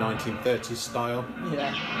ships like in 1930s style.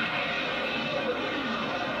 Yeah.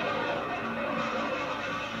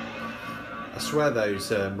 I swear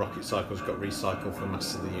those rocket cycles got recycled from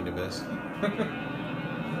Masters of the Universe.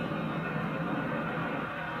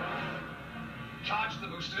 Charge the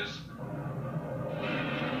boosters.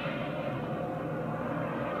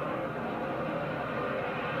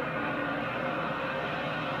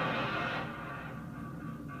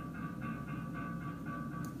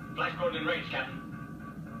 Flash Gordon in range, Captain.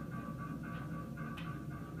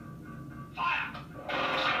 Fire!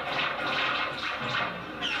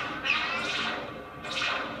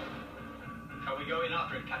 Shall we go in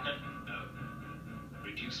after it, Captain? No.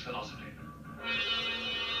 Reduce velocity.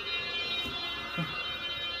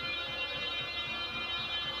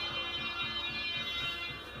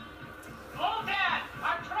 Hold that!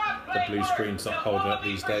 I'm trapped! The blue screen's not holding up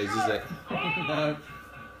these days, is it? No.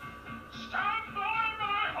 Stand by,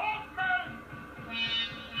 my Hawkmen!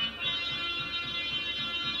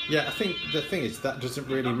 Yeah, I think the thing is that doesn't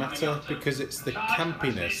really matter because it's the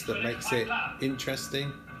campiness that makes it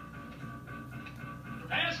interesting.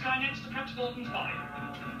 Prepare Skynets to catch Gordon's body.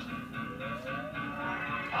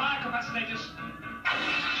 Fire capacitors.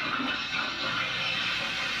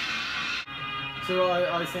 So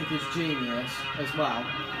I think is genius as well.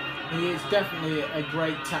 He is definitely a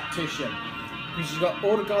great tactician. Because you've got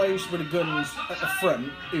all the guys with the guns at the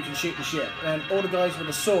front who can shoot the ship, and all the guys with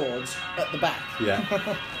the swords at the back. Yeah.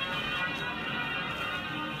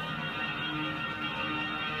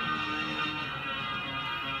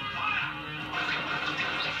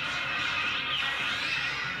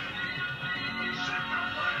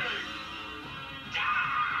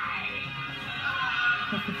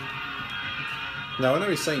 Now I know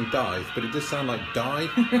he's saying dive, but it does sound like die.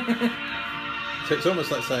 So it's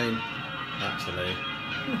almost like saying, actually.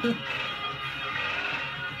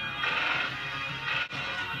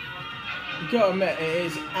 You've got to admit, it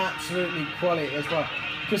is absolutely quality as well.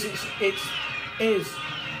 Because it is.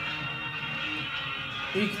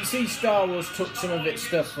 You can see Star Wars took some of its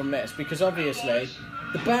stuff from this, because obviously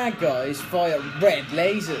the bad guys fire red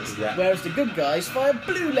lasers, Yeah. whereas the good guys fire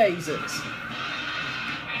blue lasers.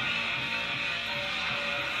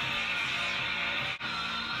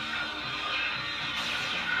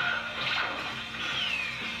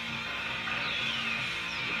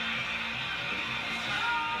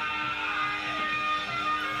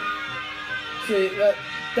 See,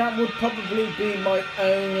 that would probably be my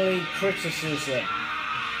only criticism.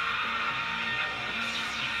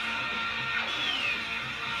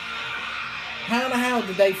 How the hell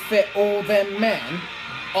did they fit all them men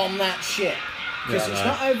on that ship? Because Yeah, it's I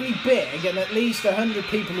not overly big, and at least 100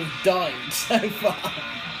 people have died so far.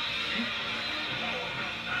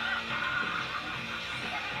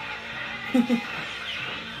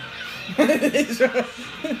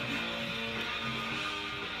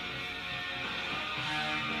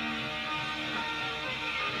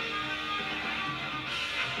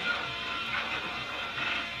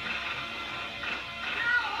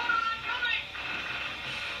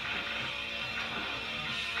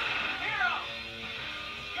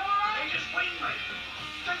 swing me!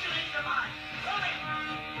 Get you in the back! Hurry!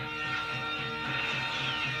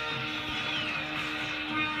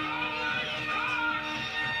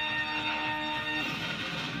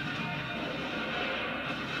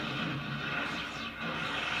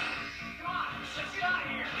 Come on, let's get out of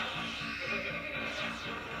here!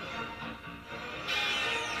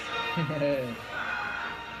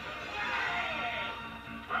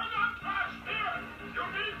 We're not Flash here! You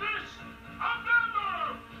need this! Up there,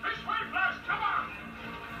 Moro! This way, Flash! Come on!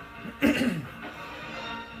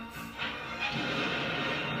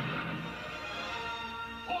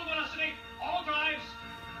 Full velocity, all drives!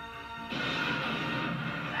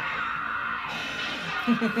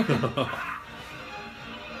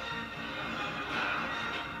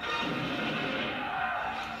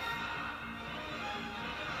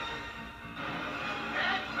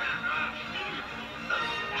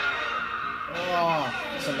 Oh,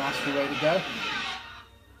 that's a nasty way to go.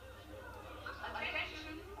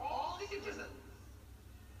 All citizens.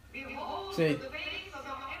 Behold See, the face of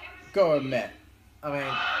our gotta admit, I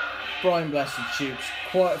mean, Brian Blessed shoots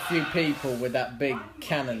quite a few people with that big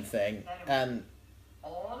cannon thing, and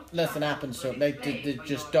nothing happens to them. They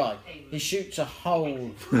just die. He shoots a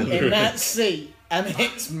hole in that seat, and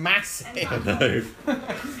it's massive. No.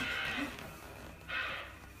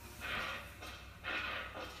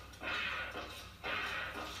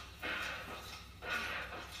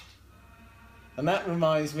 And that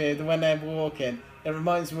reminds me of when they're walking. It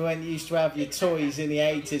reminds me when you used to have your toys in the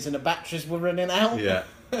 80s and the batteries were running out. Yeah.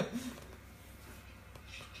 Tell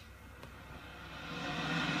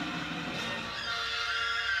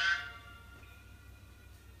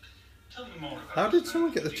me more about How did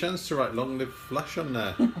someone get the chance to write "Long Live Flash" on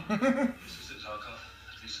there? This is it, Zarkov.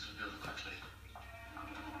 At least it'll be over quickly.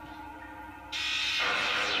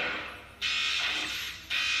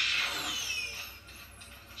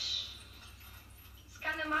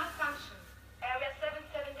 Scanner malfunction. Area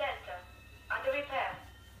 77 Delta. Under repair.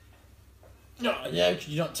 No, yeah, could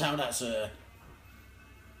you not tell that, sir?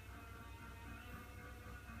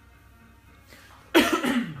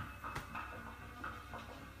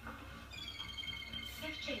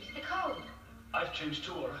 You've changed the code. I've changed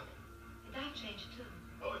too, Aura. And I've changed too.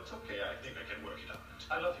 Oh, it's okay. I think I can work it out.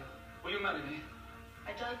 I love you. Will you marry me?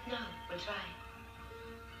 I don't know. We'll try.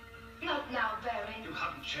 Not now, Baron. You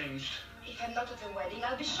haven't changed. If I'm not at the wedding,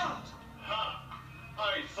 I'll be shot. Ha!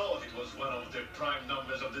 I thought it was one of the prime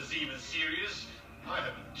numbers of the Zeman series. I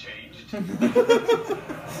haven't changed. All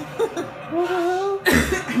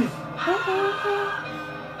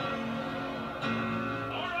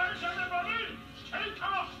right, everybody, take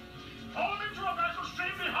off. Form into a battle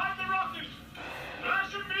stream behind the rocket.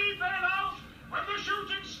 Flash and me bail out when the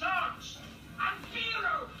shooting starts. And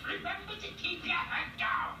Zero, remember to keep your head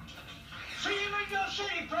down. See you in your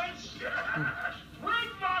city, Prince. Yes.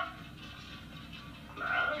 With luck.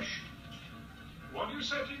 Flash, what are you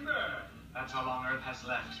setting there? That's how long Earth has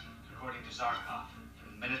left, according to Zarkov,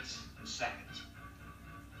 in minutes and seconds.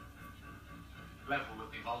 Level with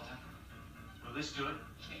me, Volta. Will this do it?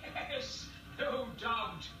 Yes, no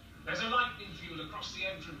doubt. There's a lightning field across the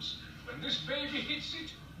entrance. When this baby hits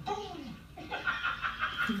it, boom!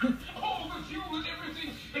 All the fuel and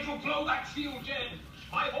everything, it'll blow that field dead.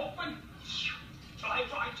 My Hawkman, dive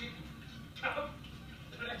right in. Come,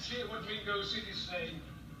 let's hear what Mingo City's saying.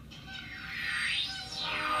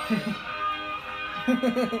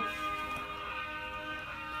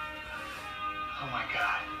 Oh my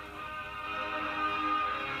god.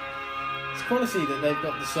 It's quality that they've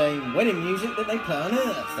got the same wedding music that they play on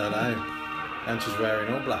Earth. I know. And she's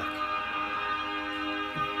wearing all black.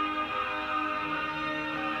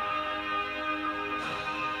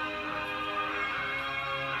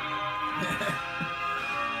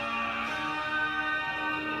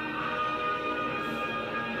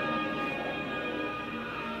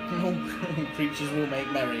 Creatures will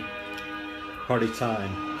make merry. Party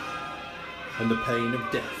time. And the pain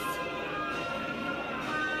of death.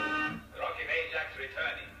 Rocket Ajax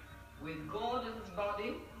returning. With Gordon's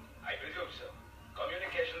body? I presume so.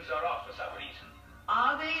 Communications are off for some reason.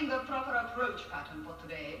 Are they in the proper approach pattern for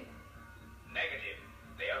today? Negative.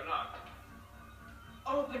 They are not.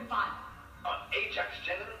 Open fire. On Ajax,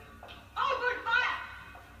 General? Open fire!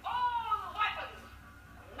 All weapons!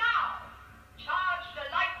 Now! Charge the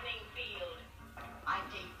lightning field. I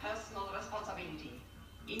take personal responsibility.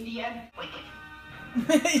 In the end, wicked.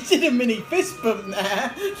 He did a mini fist bump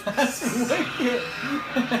there. That's wicked.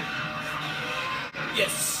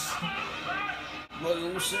 Yes.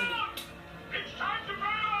 Royal salute. It's time to bail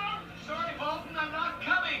out! Sorry, Bolton, I'm not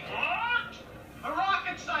coming. What? The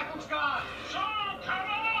rocket cycle's gone. So, come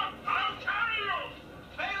on! I'll carry you!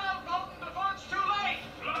 Bail out, Bolton,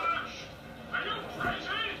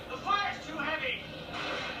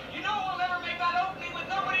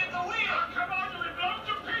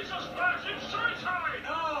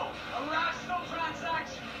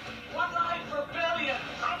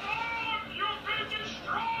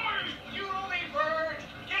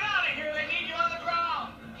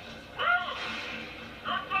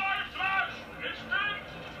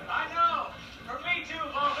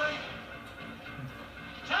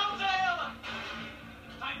 Telltale!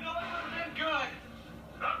 I know it would have been good.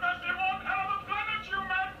 That must be one hell of a planet you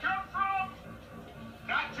men come from!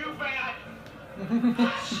 Not too bad.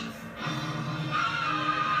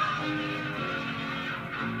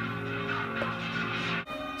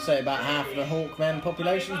 Say about half of the Hawkmen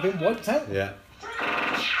population has been wiped out. Yeah.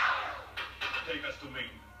 Take us to Ming.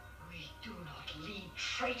 We do not lead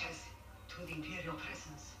traitors to the Imperial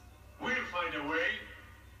presence. We'll find a way.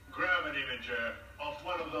 Grab an imager of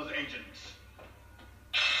one of those agents.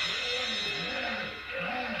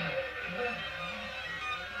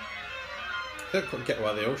 I don't quite get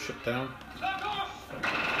why they all shut down.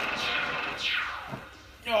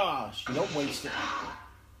 Ah, she got wasted.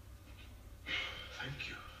 Thank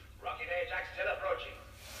you. Rocket Ajax still approaching.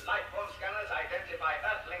 Light phone scanners identify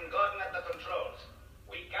Earthling Gordon at the controls.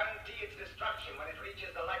 We guarantee its destruction when it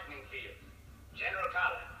reaches the lightning field. General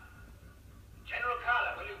Carla. General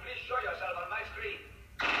Carla, will you please show yourself on my screen?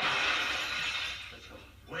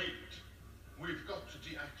 Wait. We've got to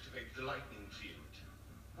deactivate the lightning field.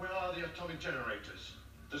 Where are the atomic generators?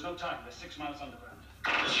 There's no time. They're 6 miles underground.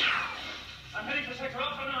 I'm heading for Sector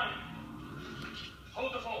Alpha 9.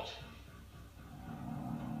 Hold the fort.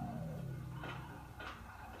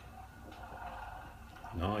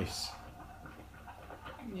 Nice.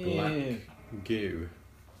 Yeah. Black goo.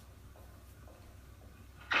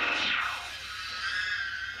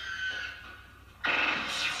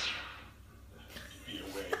 Be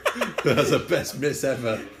away. That's the best miss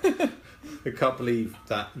ever. I can't believe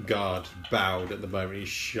that guard bowed at the moment he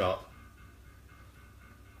shot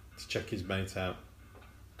to check his mate out.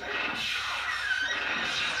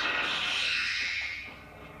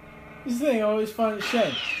 This is the thing I always find a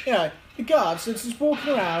shame. You know, the guards are just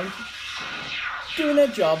walking around, doing their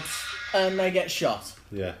jobs, and they get shot.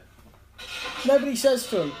 Yeah. Nobody says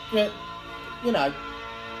to them, you know,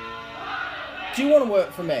 do you want to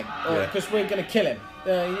work for me? Or because we're going to kill him.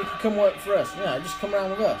 You can come work for us. You know, just come around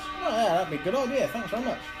with us. Oh, yeah, that'd be a good idea. Thanks very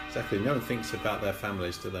much. Exactly. No one thinks about their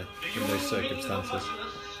families, do they? In those circumstances.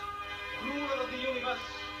 Ruler of the universe,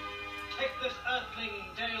 take this Earthling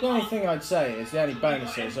Dale. The only thing I'd say is the only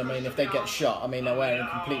bonus is, I mean, if they get shot, I mean, they're wearing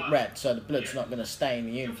complete red, so the blood's not going to stain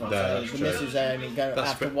the uniform. No, So that's the true. missus only going to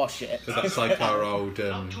have to wash it. But that's like our old,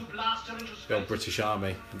 To blast her into the old space. British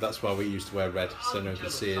Army. That's why we used to wear red, so no one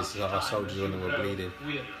could see us, our soldiers when they were bleeding.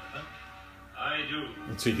 Weary, huh? I do.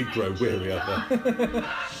 Until you grow weary of them.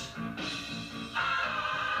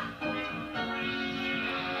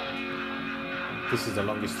 This is the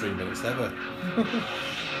longest 3 minutes ever.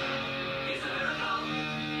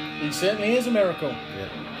 It certainly is a miracle. Yeah.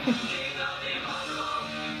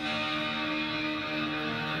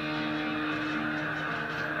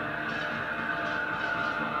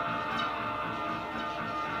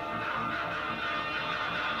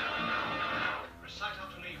 Recite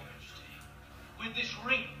after me, Your Majesty. With this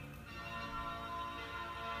ring.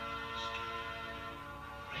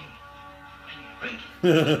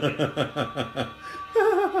 With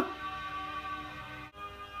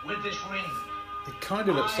this ring. It kind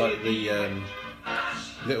of looks like the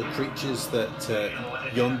little creatures that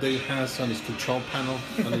Yondu has on his control panel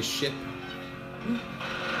on his ship.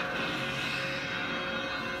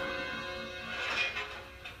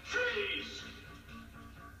 Freeze!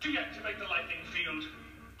 Deactivate the lightning field.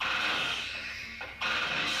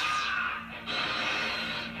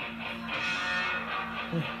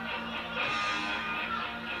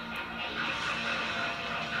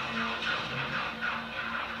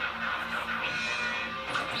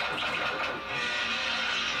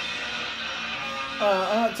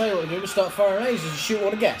 I'll tell you what we'll do, we'll start firing lasers and shoot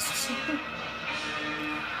all the guests.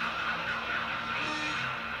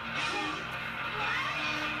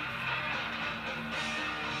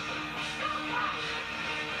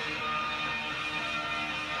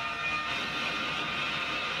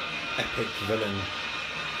 Epic villain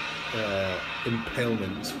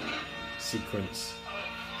impalement sequence.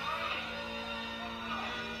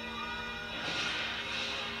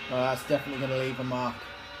 Oh, that's definitely going to leave a mark.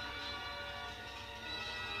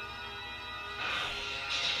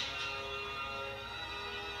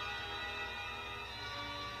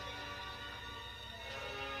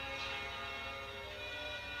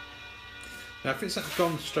 Now, if it's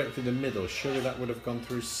gone straight through the middle, surely that would have gone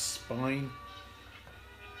through his spine.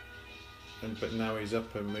 But now he's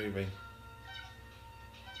up and moving.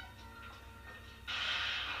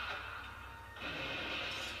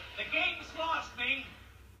 The game's lost, Ming.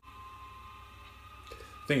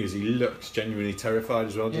 Thing is, he looks genuinely terrified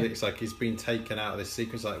as well, doesn't it? It's like he's been taken out of this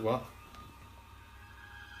sequence. Like, what?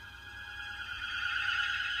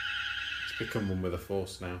 It's become one with the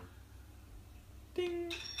Force now.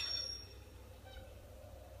 Ding.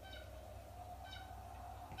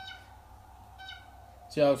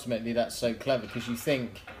 See, ultimately that's so clever because you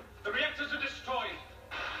think The reactors are destroyed.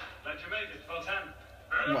 Glad you made it, Voltan.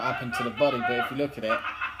 what happened to the body, but if you look at it,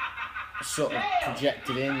 it's sort of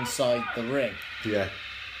projected inside the ring. Yeah.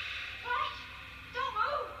 Flash, don't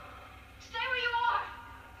move. Stay where you are.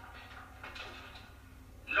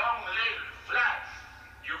 Long live Flash.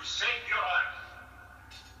 You've saved your life.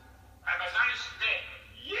 Have a nice day.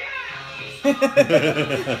 Yeah!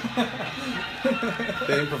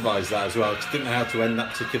 They improvised that as well, because they didn't know how to end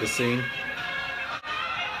that particular scene. Alan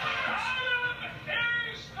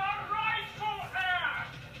is the rightful heir.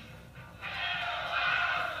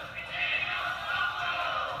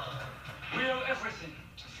 We owe everything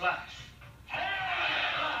to Flash.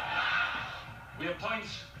 We appoint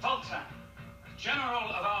Voltan, General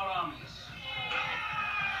of our armies.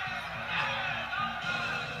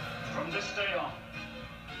 From this day on,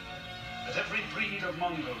 let every breed of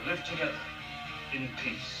Mongol live together in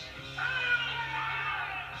peace.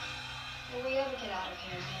 Will we ever get out of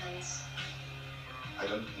here, Hans? I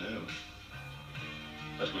don't know.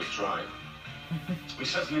 But we'll try. We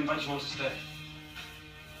certainly invite you all to stay.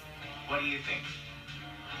 What do you think?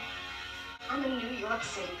 I'm a New York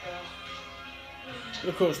City girl. But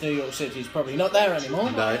of course, New York City's probably not there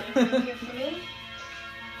anymore. No. Come here for me?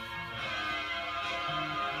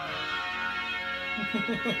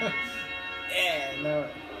 Yeah, no.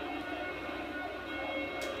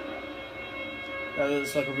 That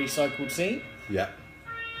looks like a recycled scene. Yeah.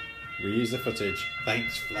 Reuse the footage.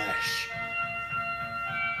 Thanks, Flash.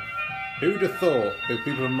 Who'd have thought that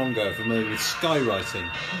people in Mongo are familiar with skywriting?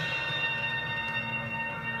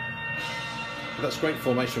 But that's great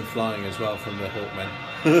formation flying as well from the Hawkmen.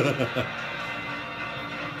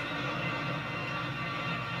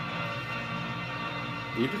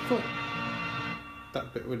 You'd have thought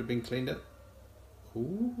that bit would have been cleaned up.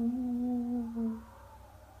 Ooh.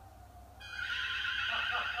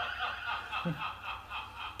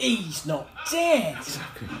 He's not dead.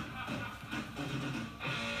 Exactly.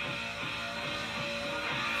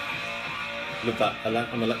 Love that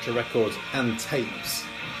on Elektra Records and tapes.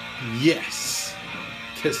 Yes,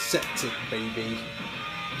 cassette it, baby.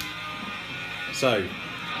 So,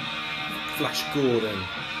 Flash Gordon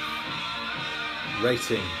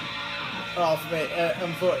rating. Oh, for me,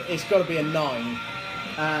 it's got to be a 9.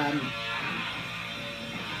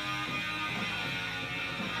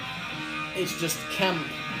 It's just camp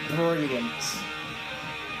brilliance.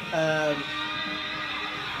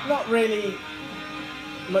 Not really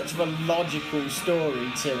much of a logical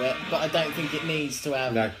story to it, but I don't think it needs to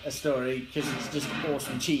have a story because it's just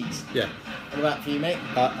awesome cheese. Yeah. What about for you, mate?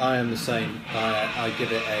 I am the same. I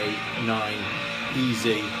give it a 9.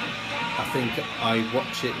 Easy. I think I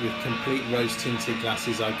watch it with complete rose-tinted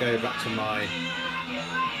glasses. I go back to my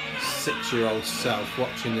 6-year-old self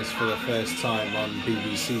watching this for the first time on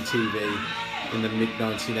BBC TV in the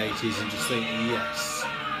mid-1980s and just think, yes.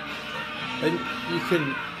 And you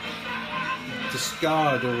can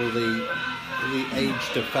discard all the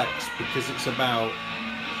aged effects because it's about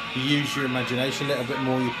you use your imagination a little bit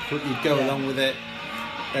more, you go along with it,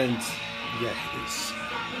 and yeah, it's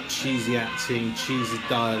cheesy acting, cheesy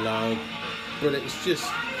dialogue, but it's just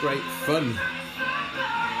great fun.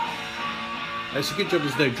 It's a good job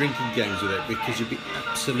there's no drinking games with it because you'd be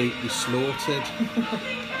absolutely slaughtered.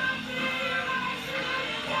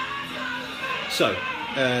 So,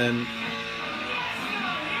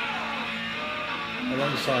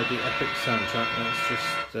 alongside the epic soundtrack, let's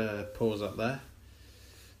just pause up there.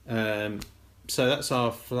 So that's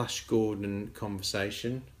our Flash Gordon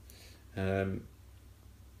conversation.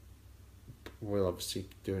 We'll obviously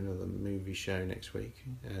do another movie show next week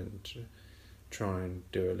and try and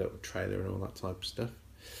do a little trailer and all that type of stuff.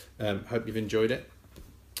 Hope you've enjoyed it.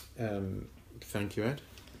 Thank you, Ed.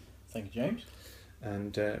 Thank you, James.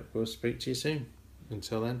 And we'll speak to you soon.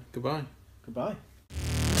 Until then, goodbye. Goodbye.